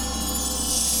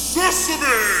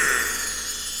Sesame!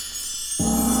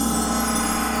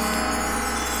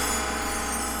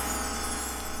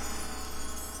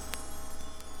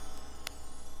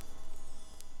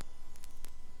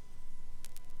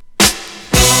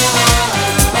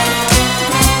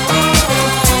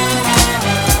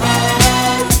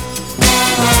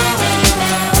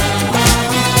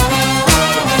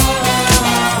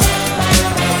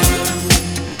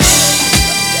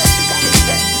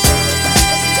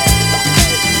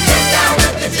 Down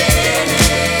with the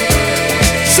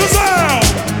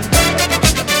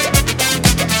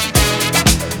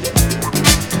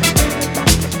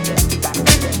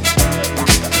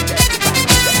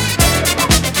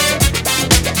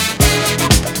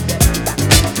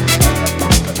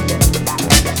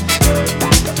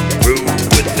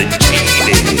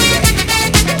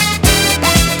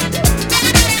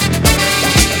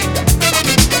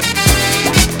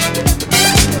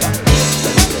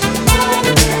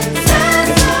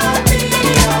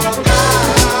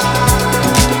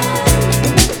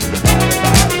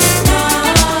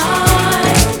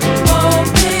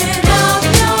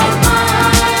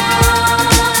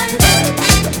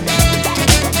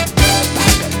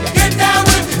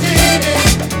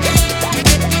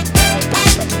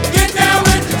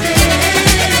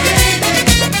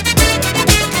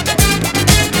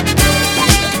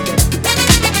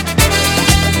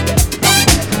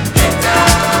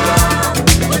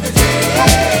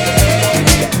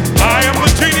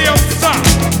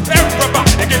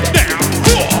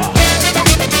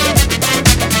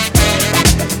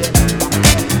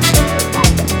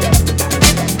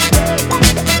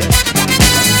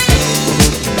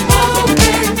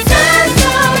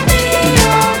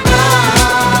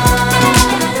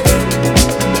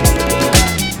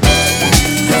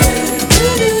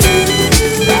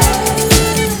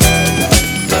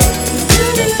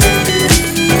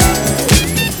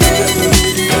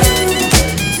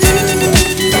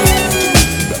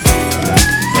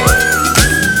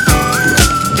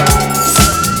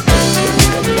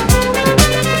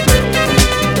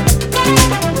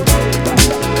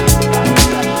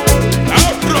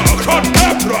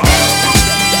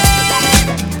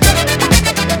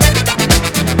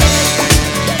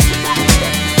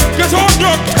Get on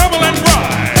your camel and ride.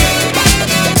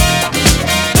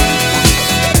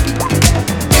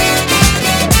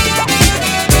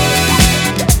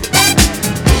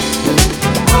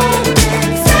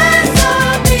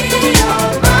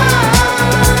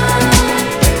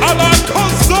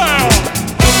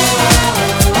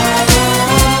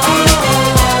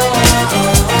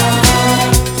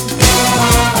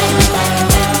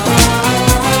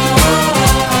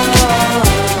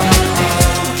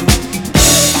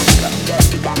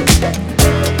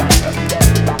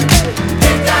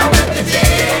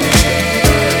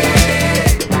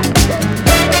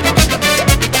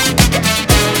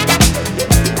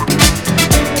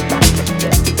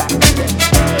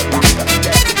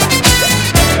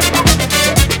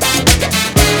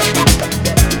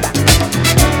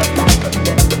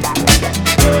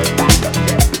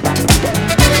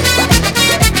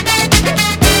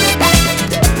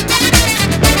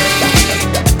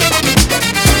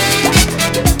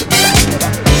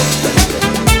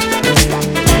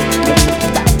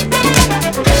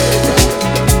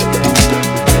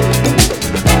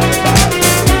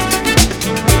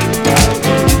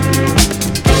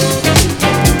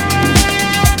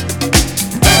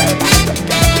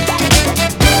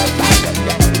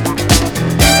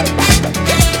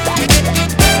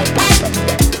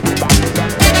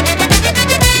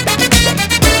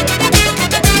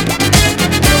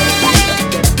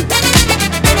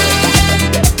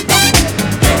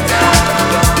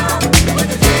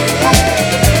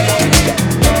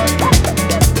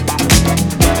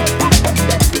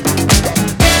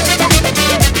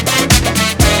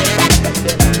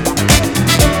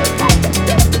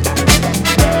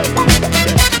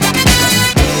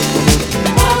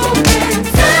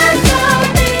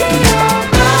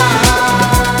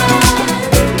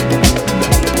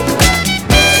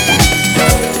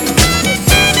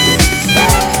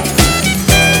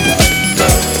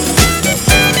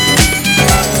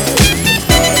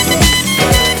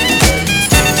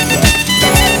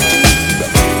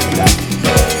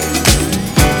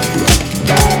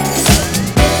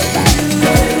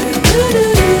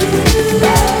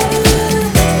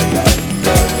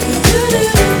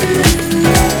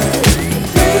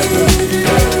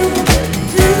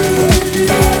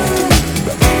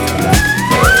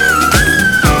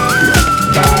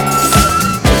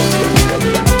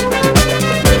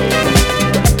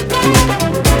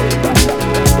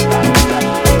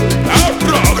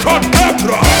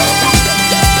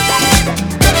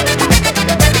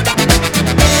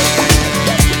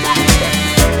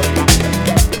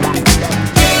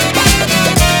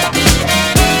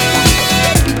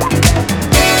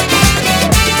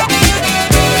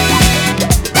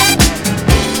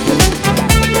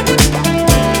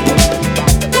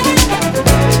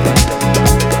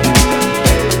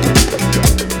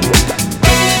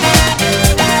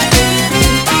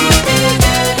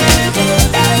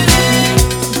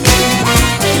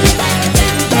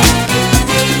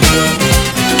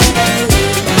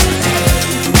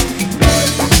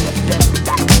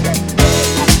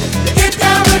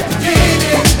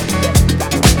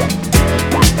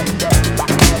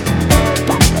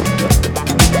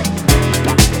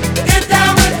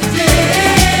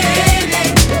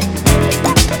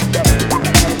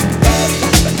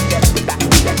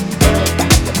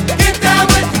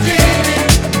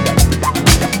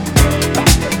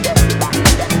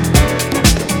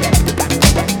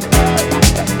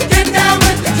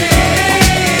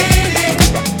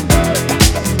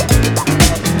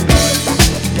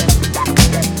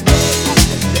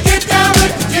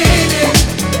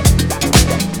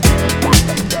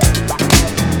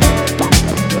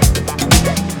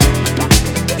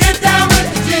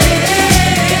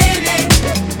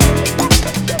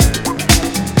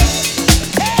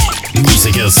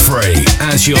 Free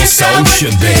as your soul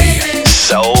should be.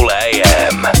 Soul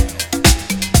AM.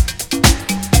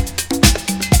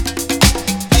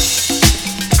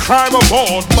 Climb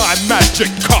aboard my magic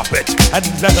carpet and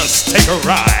let us take a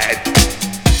ride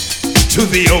to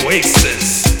the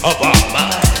oasis of our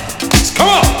minds. Come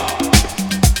on!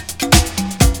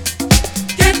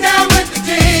 Get down with the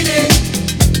genie.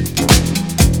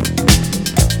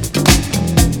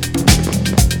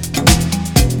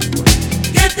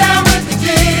 Get down with the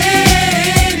genie.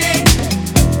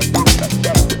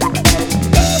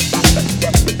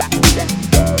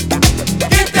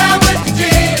 Get down with the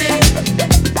genie.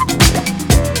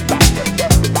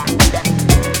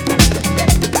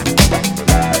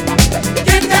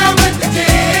 Get down with the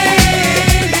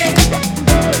genie.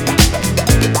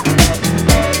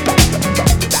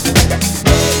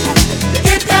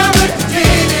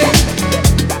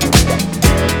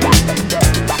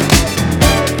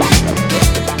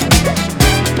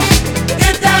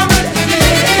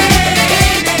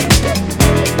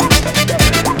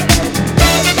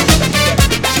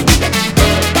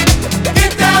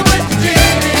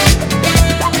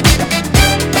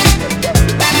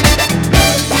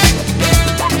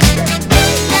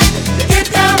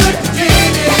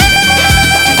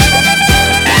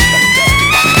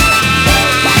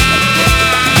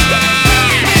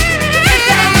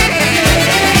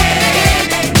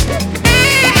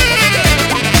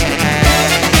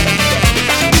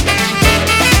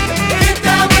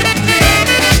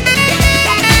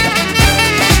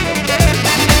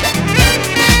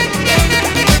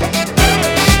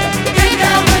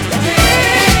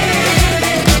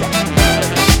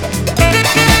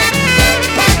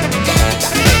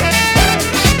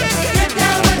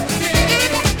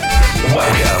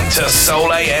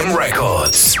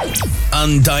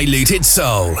 undiluted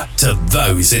soul to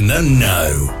those in the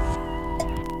know.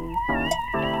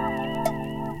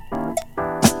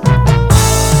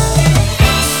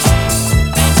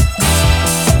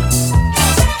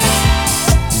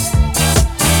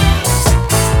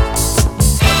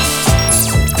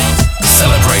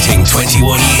 Celebrating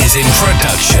 21 years in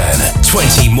production,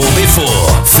 20 more before,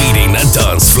 feeding the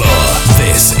dance floor.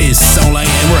 This is Soul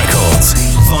AM Records,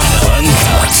 Vinyl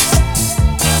Uncut.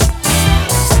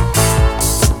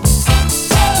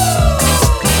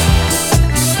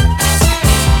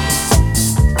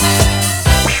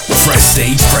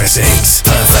 Prestige pressings,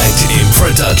 perfect in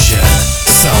production.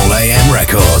 Soul AM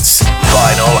Records,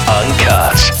 Vinyl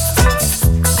Uncut.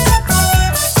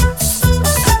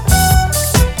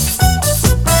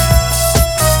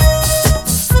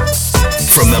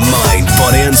 From the mind,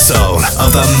 body and soul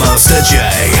of the Master J,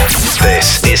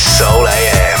 this is Soul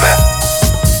AM.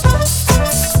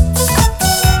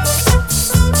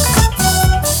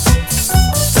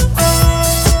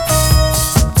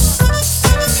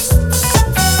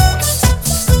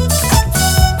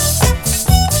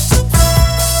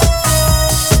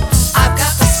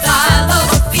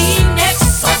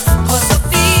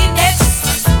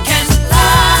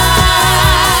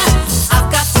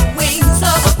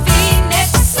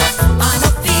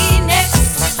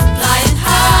 Flying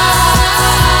high.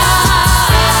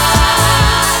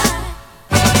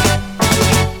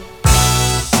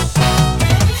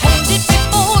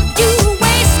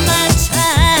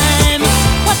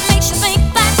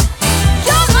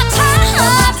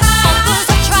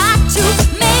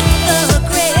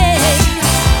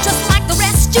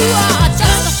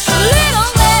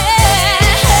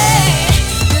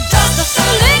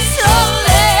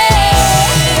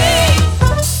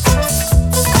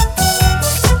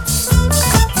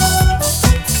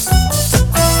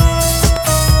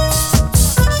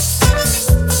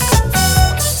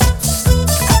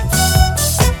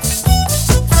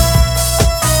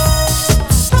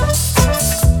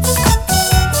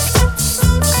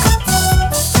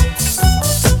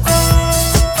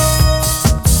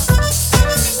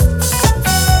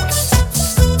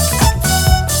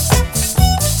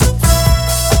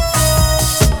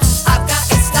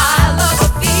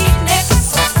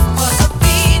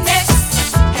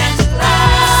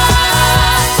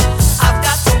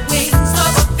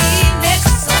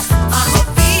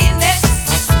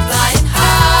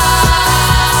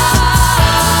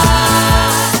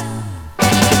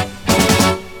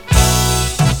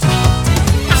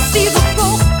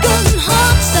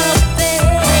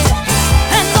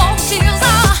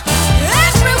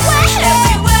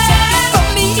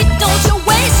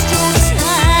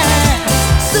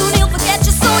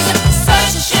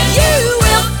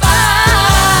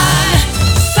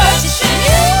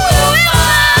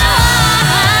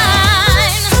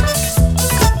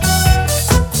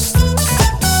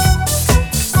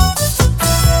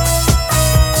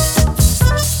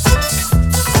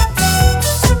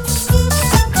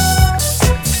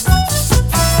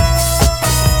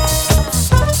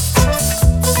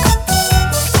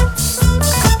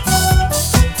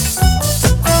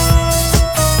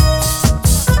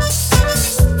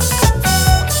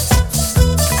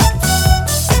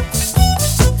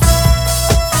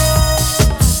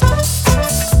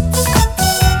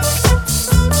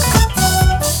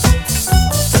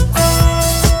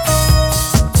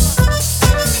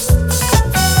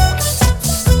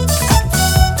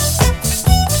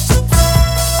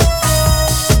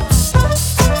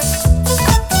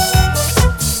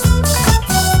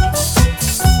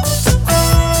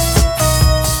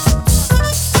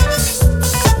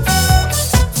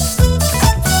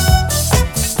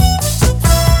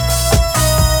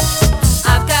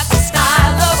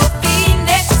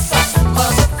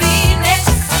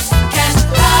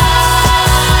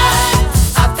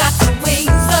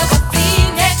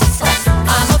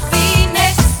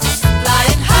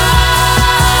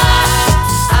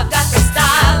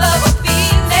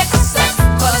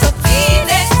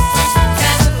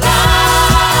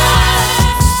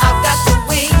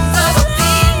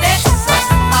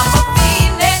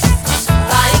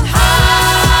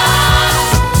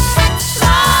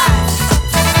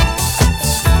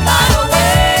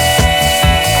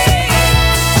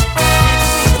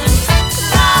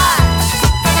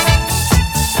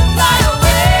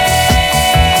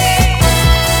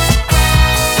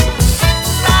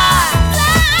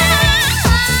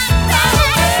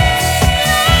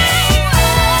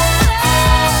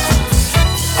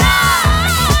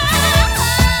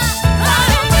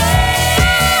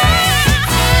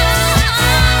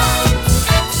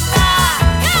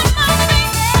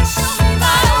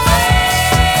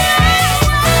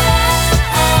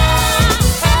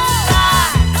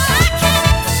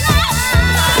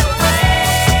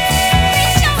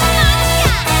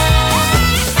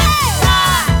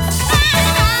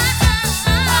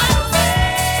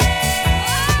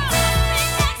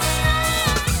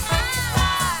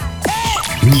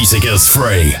 Music as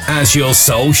free as your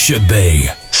soul should be.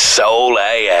 Soul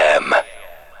AM.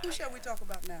 Who shall we talk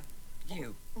about now?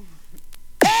 You.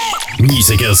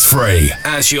 Music as free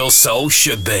as your soul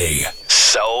should be.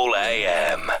 Soul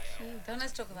AM. Don't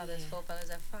let's talk about those four fellas.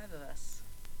 There are five of us.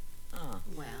 Oh,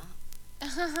 Well,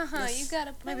 you got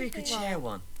a point. maybe we could share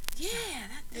one. Yeah,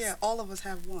 Yeah, all of us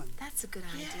have one. that's a good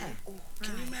idea. Oh,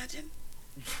 can you imagine?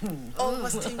 All of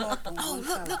us team up on Oh, one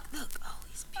look, fella. look. Oh,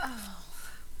 he's beautiful.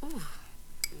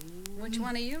 Which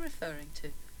one are you referring to?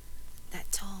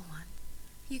 That tall one.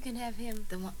 You can have him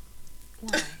The one.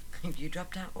 Why? Have you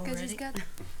dropped out because already? he's got.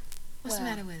 What's the Well,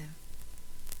 matter with him?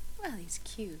 Well, he's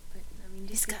cute, but I mean,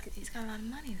 He's just got a lot of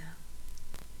money though.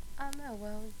 I know.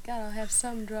 Well, gotta have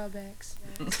some drawbacks.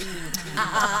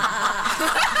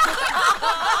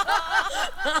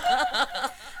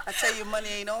 I tell you, money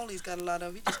ain't all he's got a lot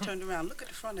of. He just turned around. Look at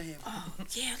the front of him. Oh,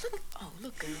 yeah. Look. Oh,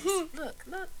 look, girls. Look.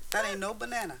 That ain't no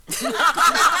banana.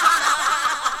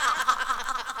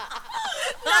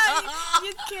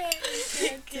 You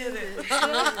can't Get it.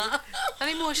 I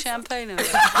need more champagne in it.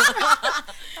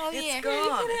 Oh, yeah.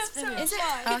 gone. It's finished. Is it?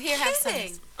 Oh, here, have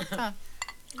some.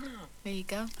 There you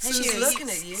go. She's looking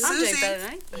at you. I'm doing Susie. better than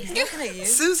I. He's looking at you.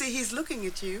 Susie, he's looking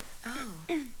at you. Oh.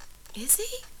 Is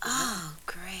he? Oh,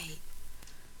 great.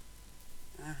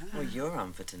 Well, you're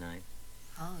on for tonight.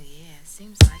 Oh, yeah.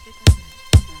 Seems like it, doesn't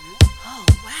it? Oh,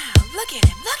 wow. Look at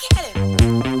him. Look at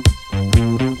him.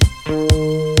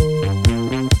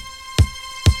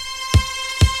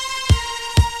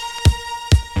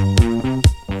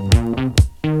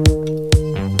 I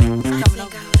think I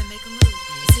ought to make a move.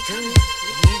 Is he coming?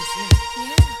 Yes, yeah.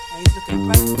 Yeah. He's looking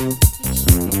right.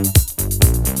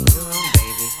 You're on,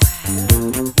 baby.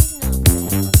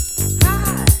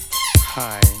 Hi.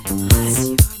 Hi, What's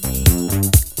your name?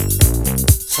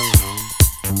 Salome.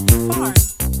 Fine.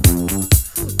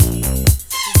 Who cares?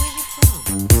 Where you from?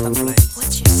 Someplace.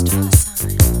 What's your star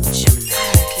sign? Gemini. I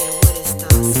don't care what his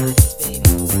star sign is, baby.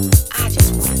 I just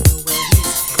want to know where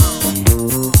he's going.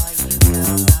 All you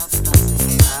girls out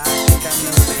fussing. I think I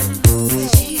know where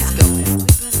he's going. We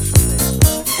better flip.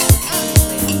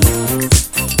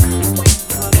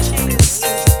 Well, cheers.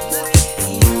 Look at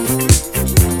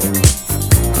him.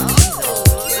 Oh,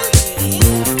 look at him.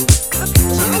 Look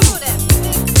at you, that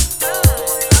big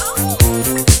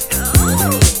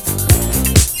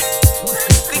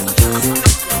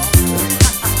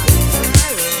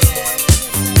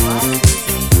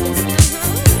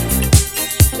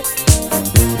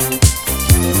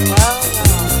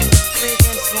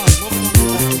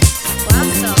Well, I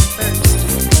saw him first.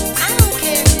 I don't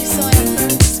care if you saw him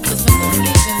first, 'cause when you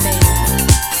leave him, baby,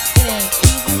 it ain't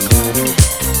even gonna matter.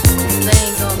 There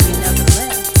ain't gonna be nothing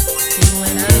left. You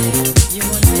went early, you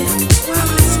went late. Well,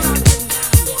 I started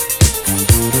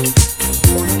now.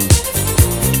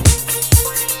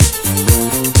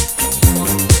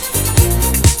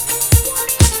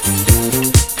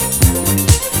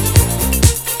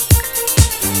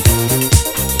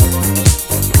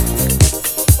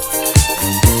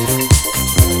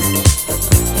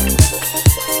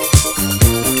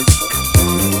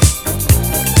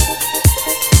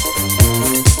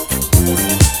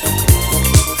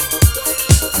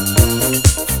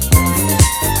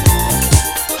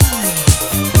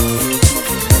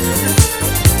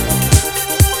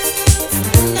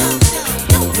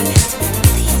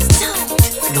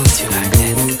 Don't you like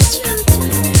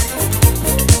that?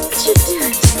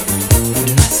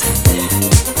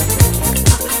 Nothing.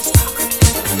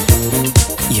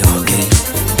 You okay?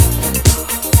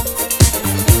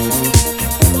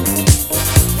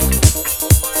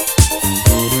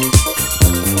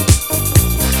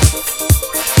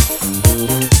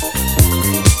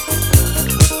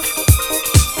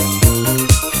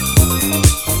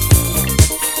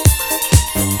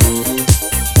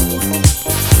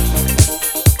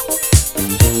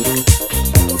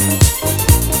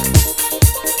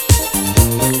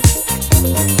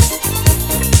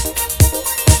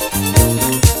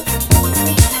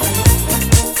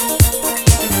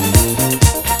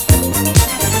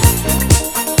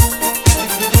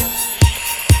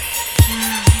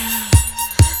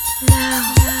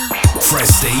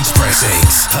 Prestige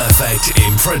Pressings. Perfect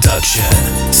in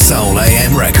production. Soul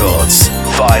AM Records.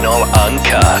 Vinyl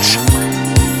uncut.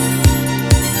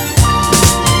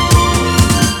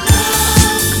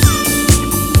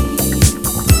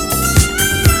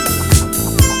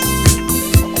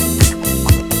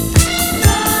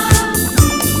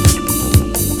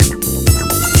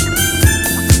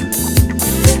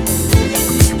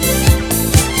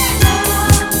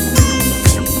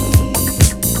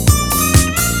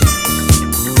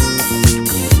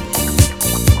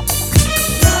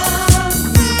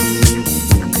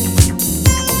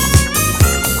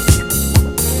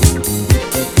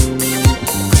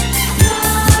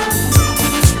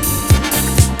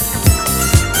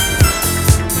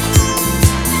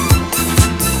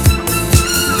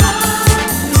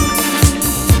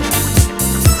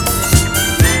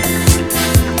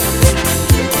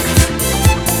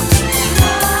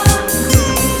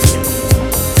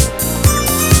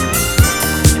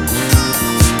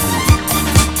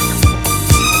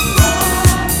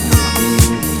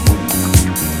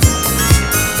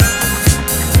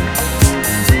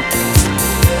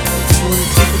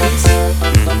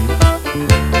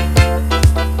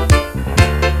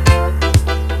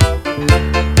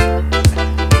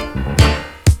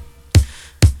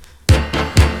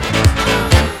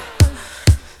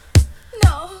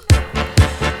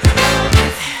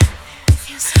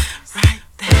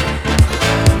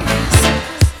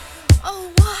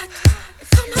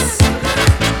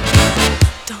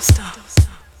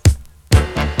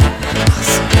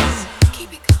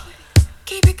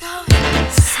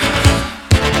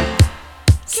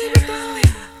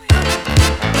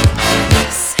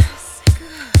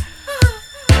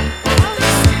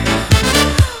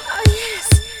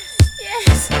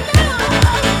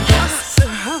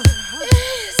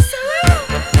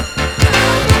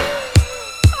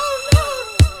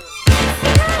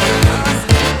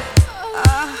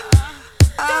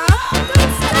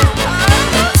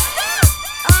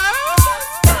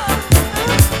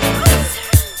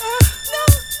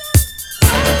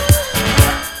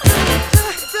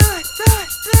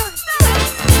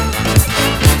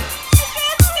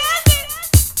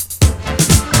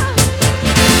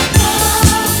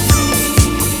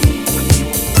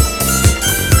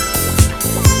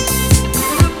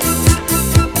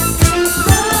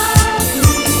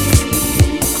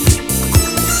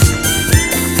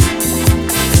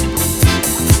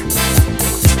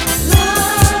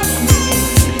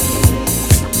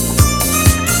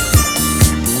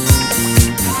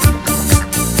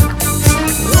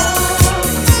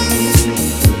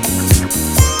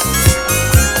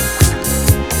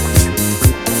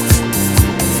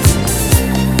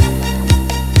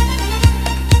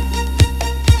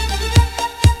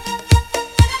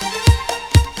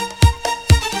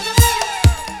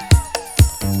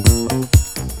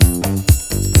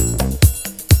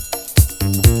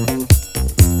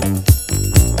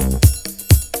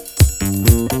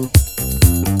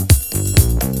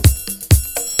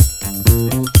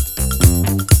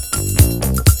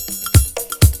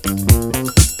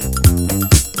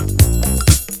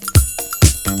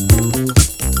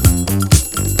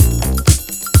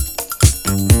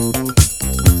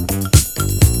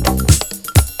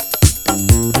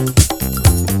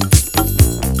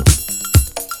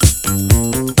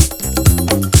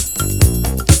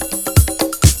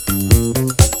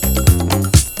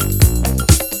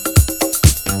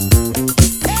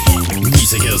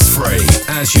 music as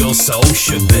free as your soul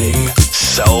should be.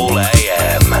 Soul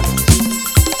AM.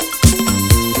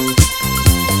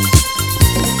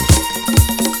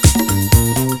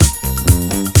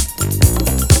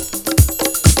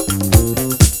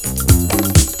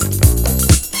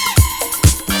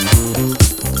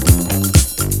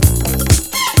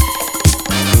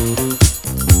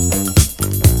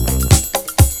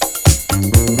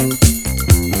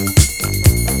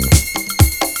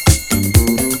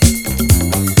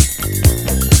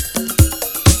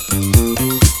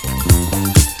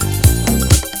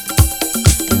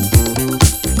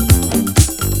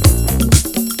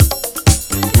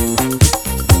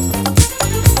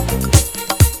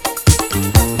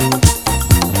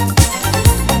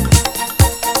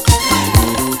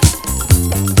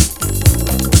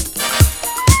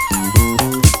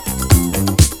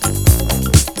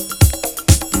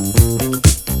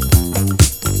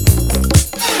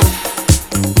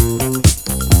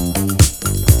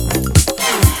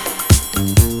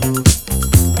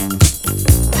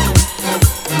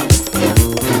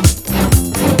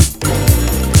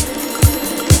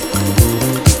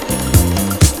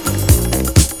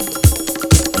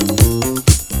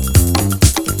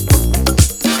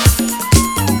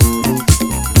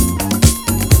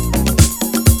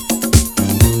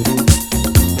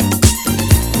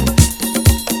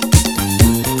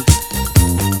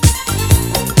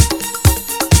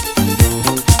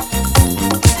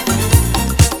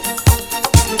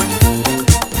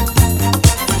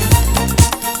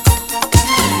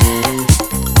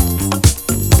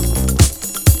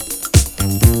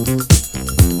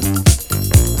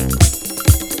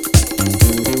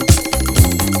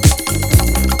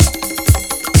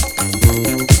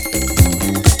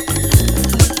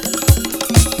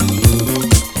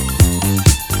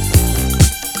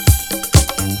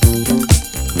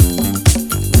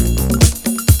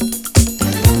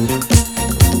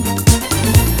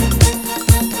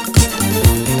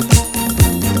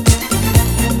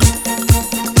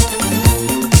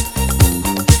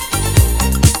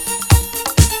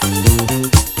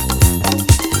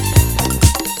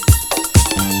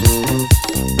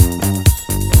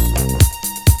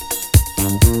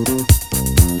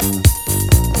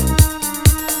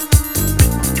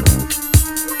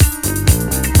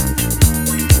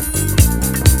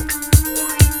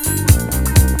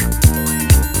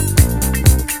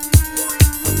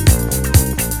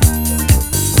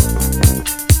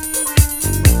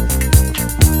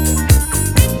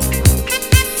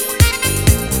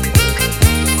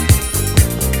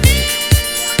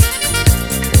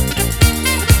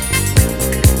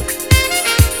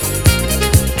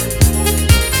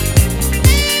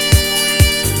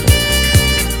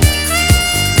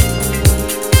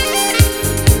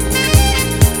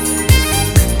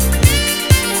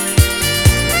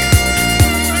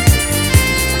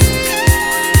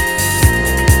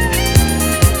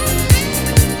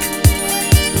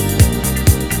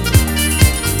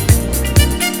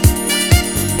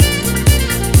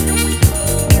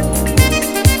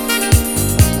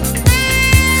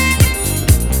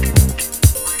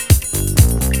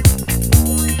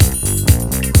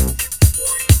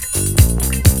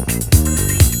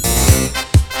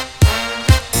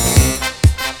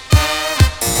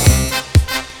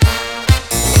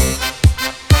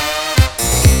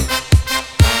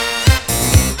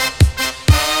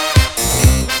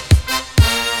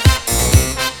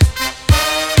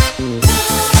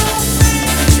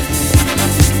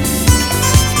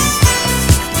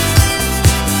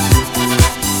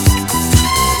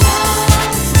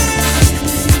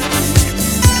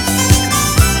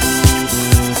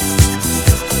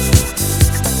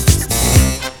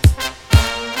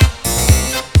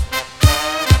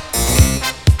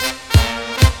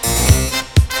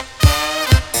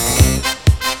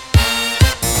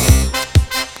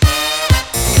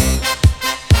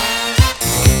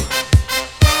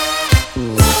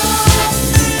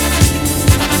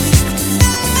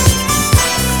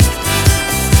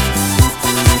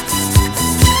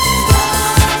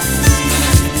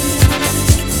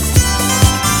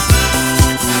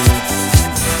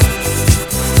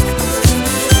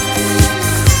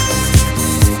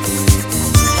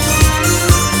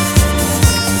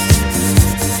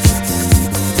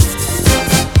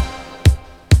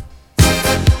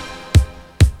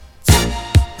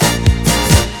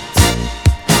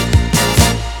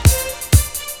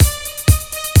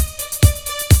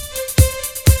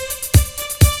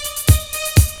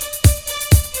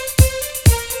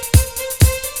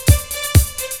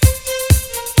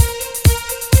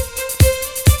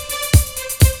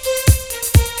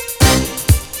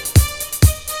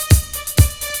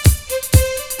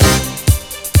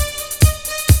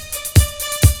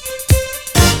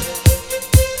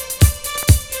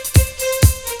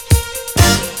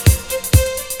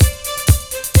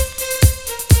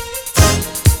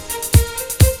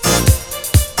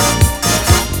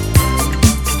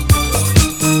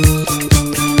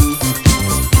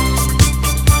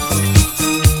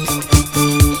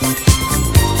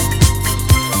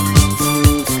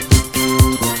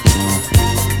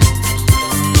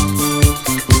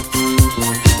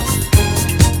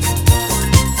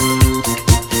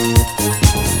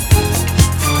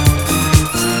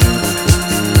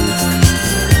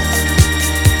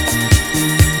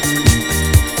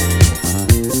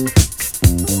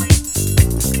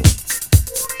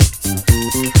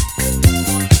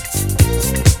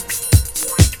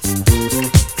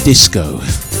 disco,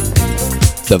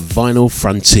 the vinyl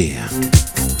frontier.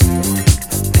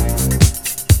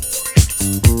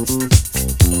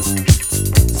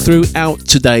 Throughout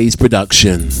today's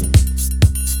production,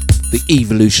 the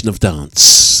evolution of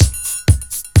dance.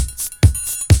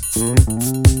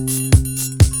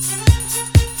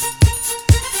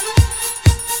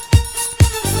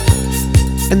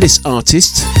 And this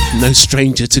artist, no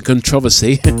stranger to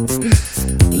controversy,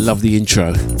 love the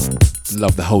intro,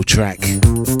 love the whole track.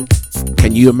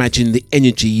 Can you imagine the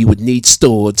energy you would need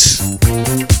stored to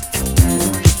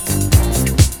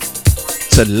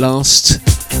last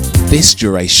this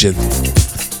duration?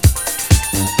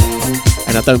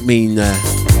 And I don't mean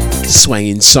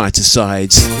swaying side to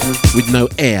side with no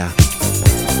air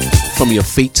from your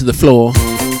feet to the floor.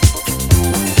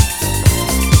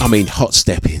 I mean hot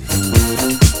stepping,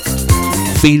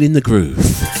 feeling the groove.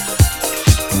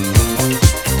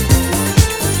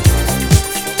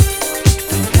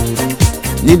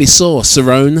 Nearly saw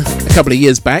Cerrone a couple of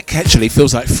years back, actually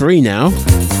feels like 3 now,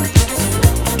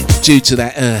 due to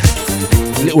that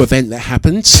little event that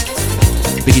happened,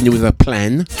 beginning with a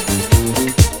plan.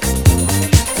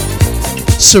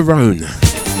 Cerrone,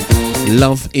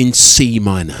 Love in C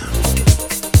minor.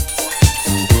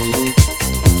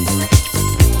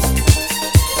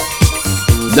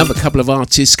 Another couple of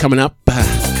artists coming up,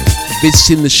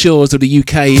 visiting the shores of the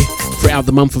UK throughout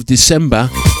the month of December.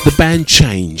 The band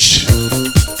Change.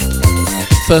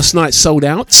 First night sold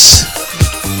out.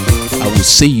 I will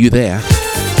see you there.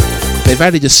 They've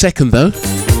added a second though.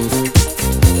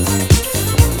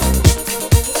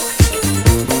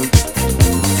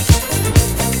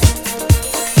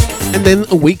 And then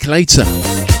a week later,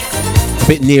 a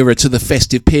bit nearer to the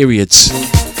festive periods,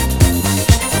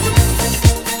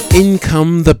 in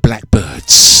come the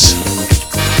Blackbirds.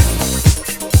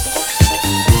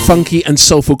 Funky and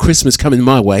soulful Christmas coming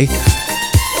my way.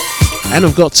 And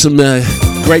I've got some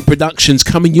great productions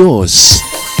coming yours.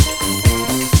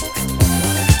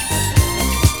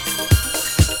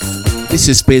 This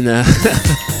has been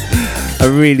a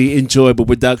really enjoyable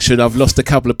production. I've lost a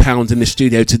couple of pounds in the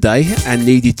studio today and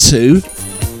needed to.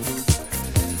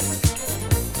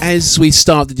 As we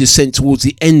start the descent towards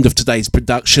the end of today's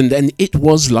production, and it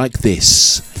was like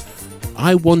this.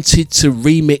 I wanted to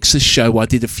remix a show I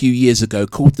did a few years ago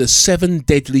called The 7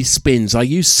 Deadly Spins. I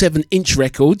used 7-inch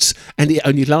records and it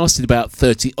only lasted about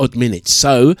 30 odd minutes.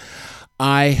 So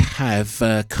I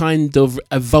have kind of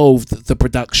evolved the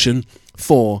production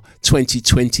for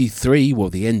 2023, well,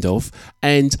 the end of,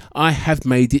 and I have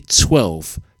made it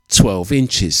 12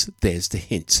 inches. There's the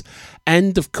hint.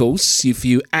 And of course, if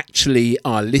you actually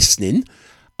are listening,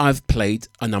 I've played,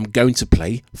 and I'm going to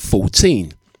play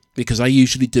 14, because I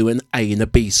usually do an A and a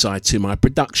B side to my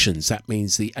productions. That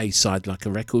means the A side like a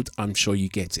record. I'm sure you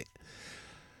get it.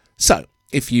 So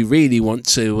if you really want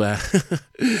to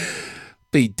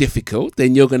be difficult,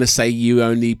 then you're going to say you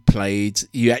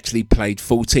actually played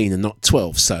 14 and not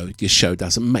 12, so your show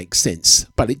doesn't make sense.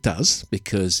 But it does,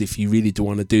 because if you really do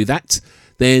want to do that,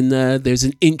 then there's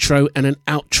an intro and an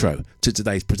outro to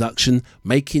today's production,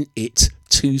 making it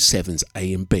 2 7s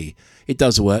A and B. It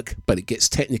does work, but it gets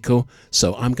technical,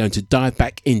 so I'm going to dive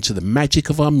back into the magic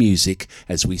of our music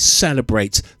as we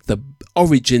celebrate the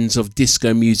origins of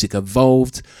disco music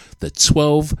evolved, the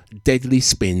 12 Deadly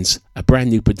Spins, a brand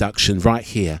new production right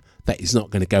here that is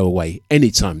not going to go away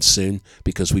anytime soon,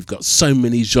 because we've got so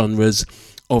many genres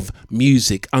of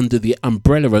music under the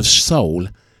umbrella of soul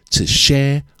to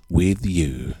share with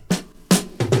you.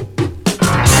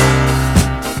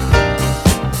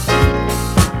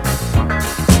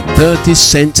 The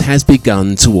descent has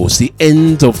begun towards the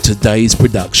end of today's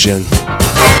production.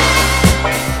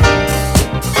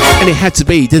 And it had to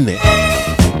be, didn't it?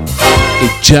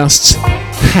 It just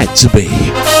had to be.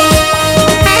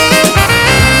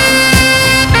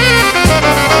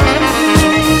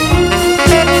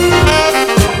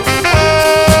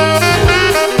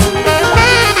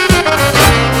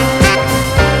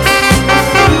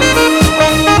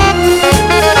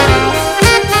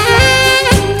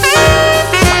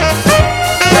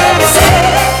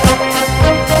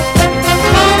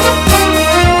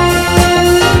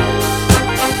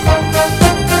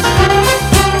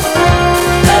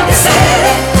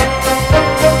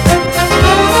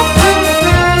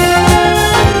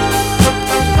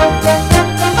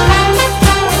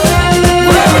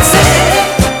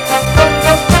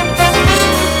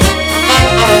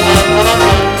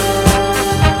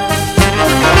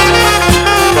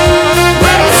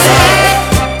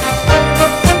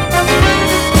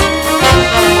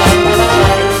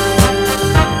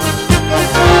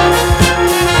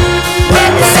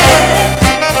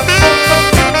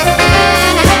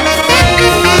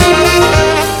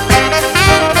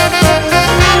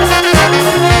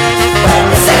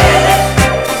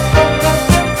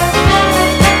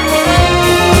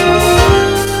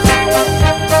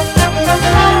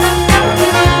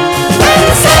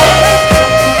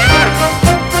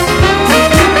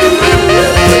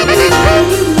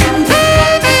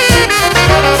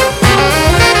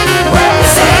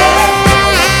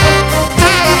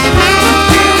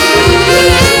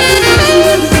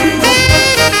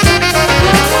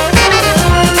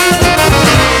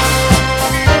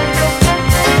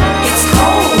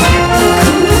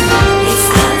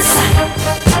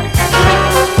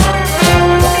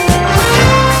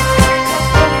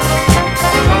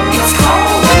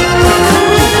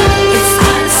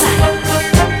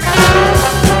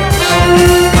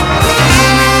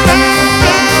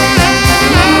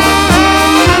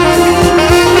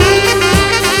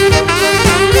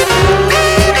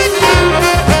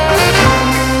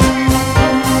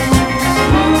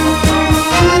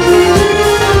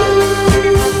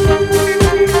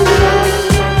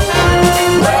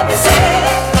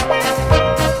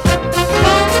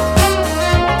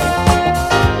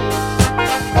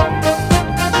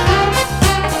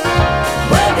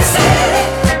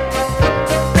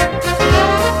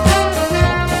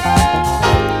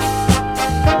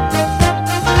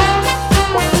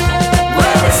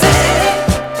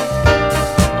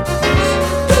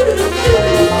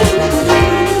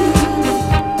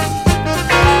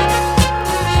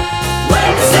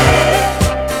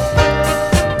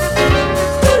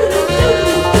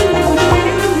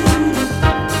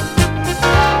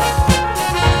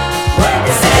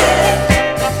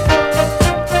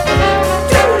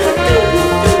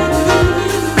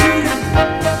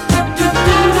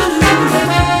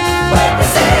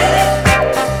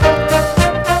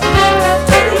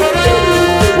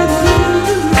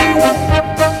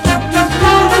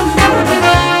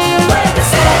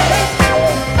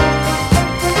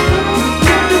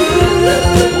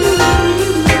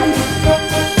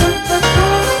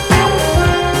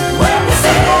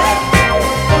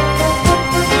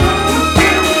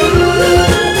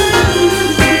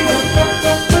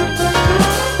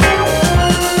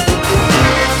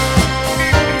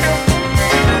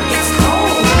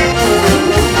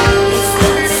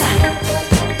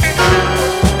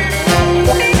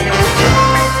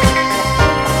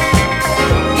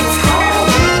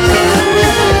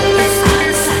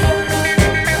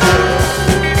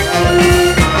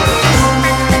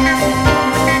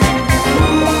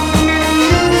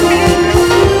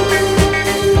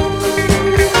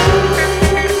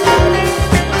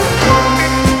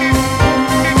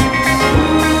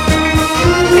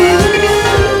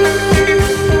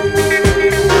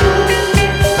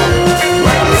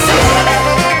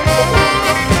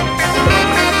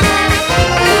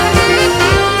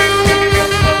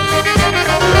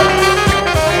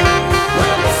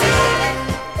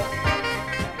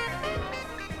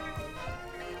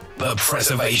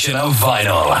 conservation of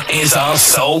vinyl is our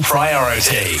sole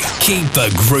priority. Keep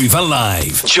the groove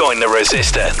alive. Join the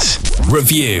resistance.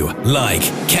 Review, like,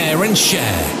 care and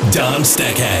share. Dance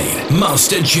Decade.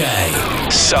 Master J.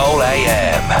 Soul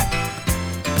AM.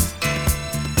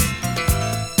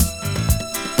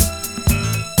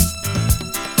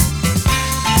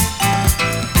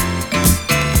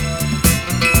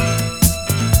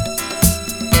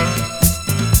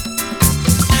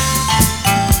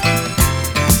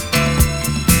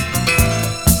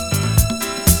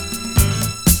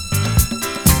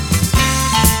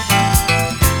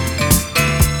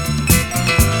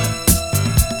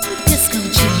 Disco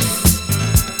juice.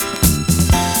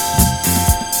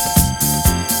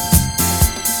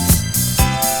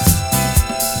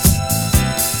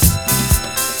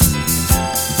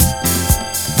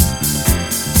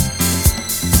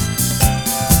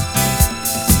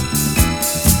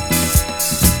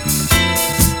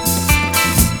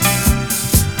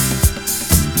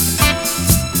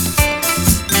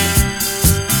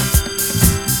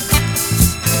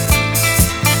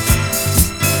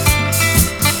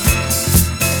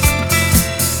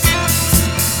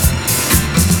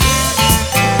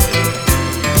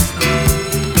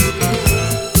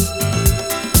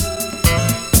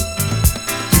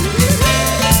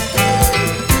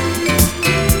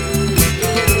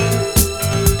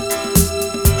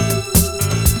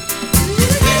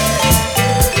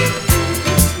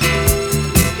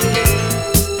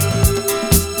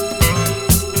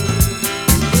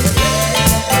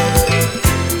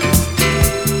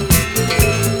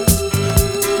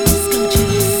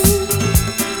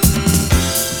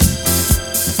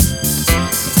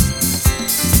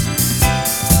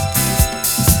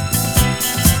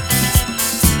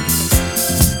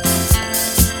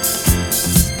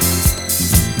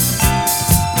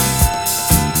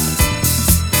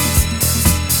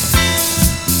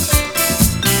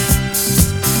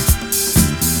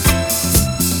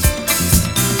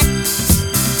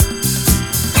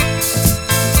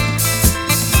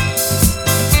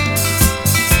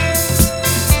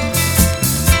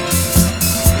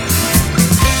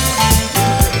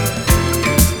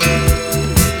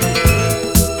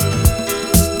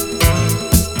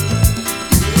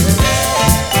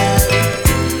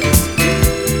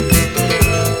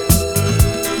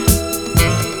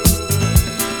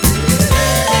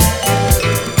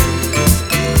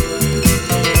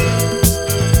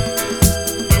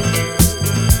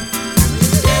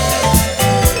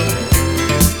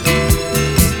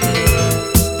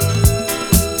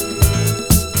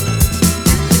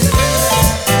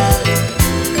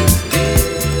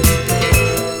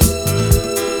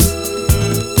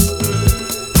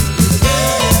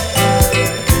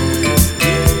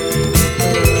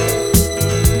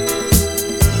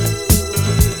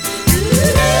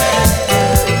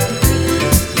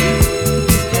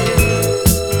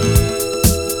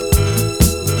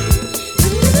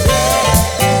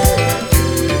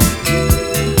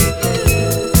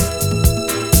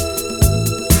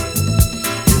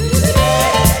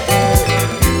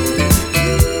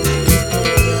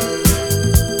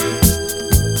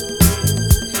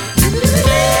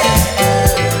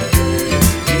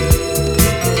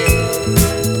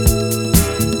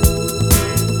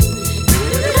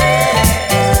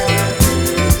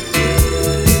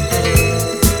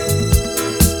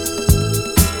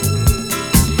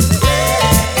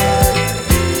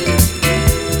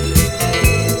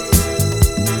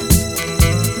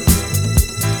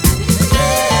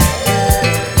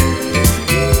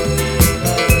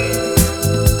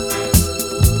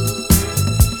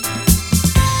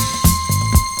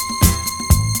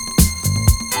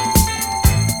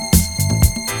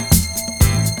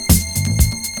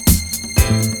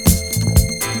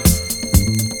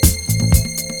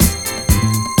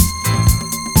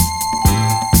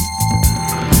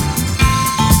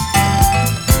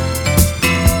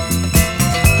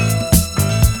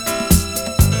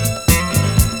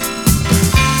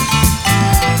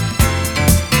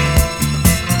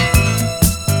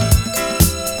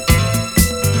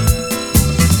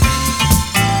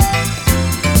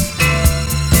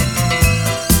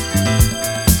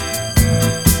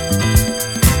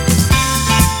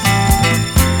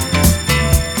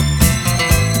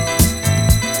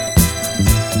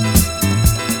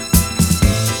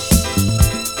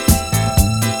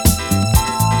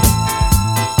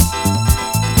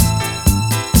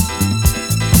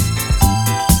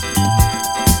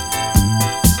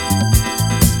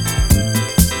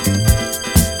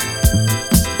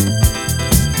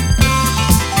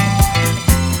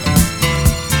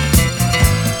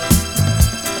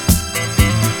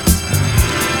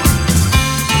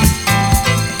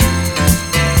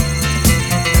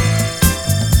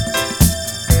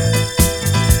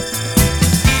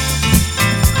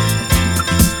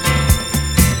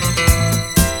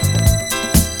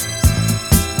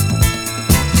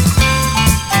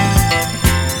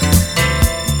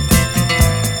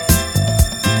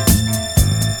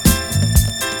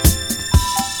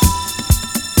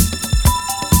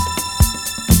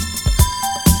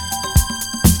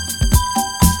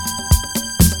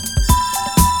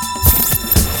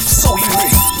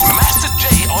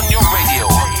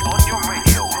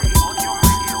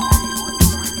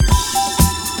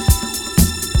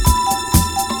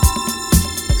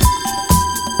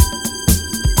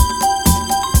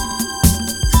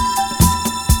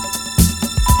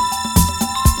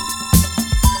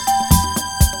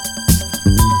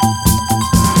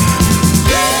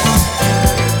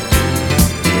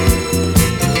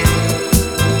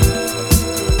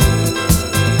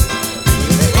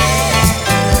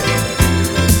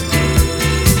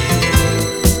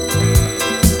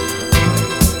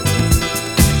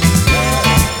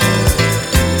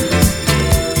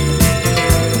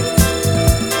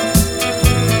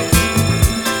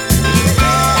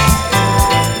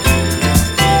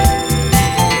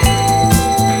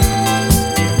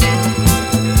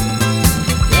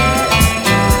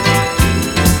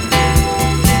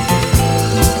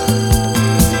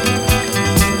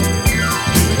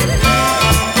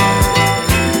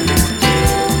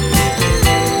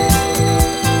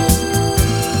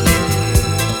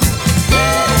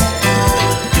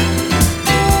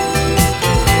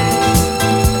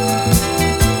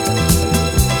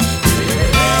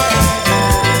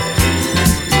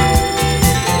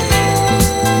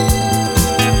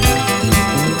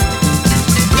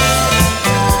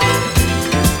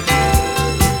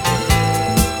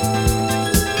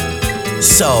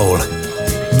 soul,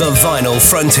 the vinyl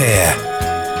frontier.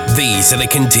 These are the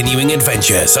continuing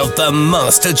adventures of the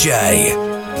Master J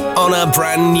on a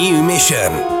brand new mission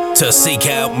to seek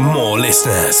out more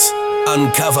listeners,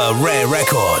 uncover rare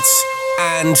records,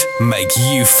 and make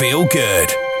you feel good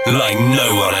like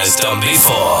no one has done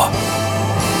before.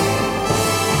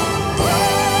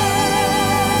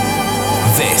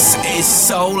 This is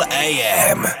Soul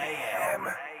AM.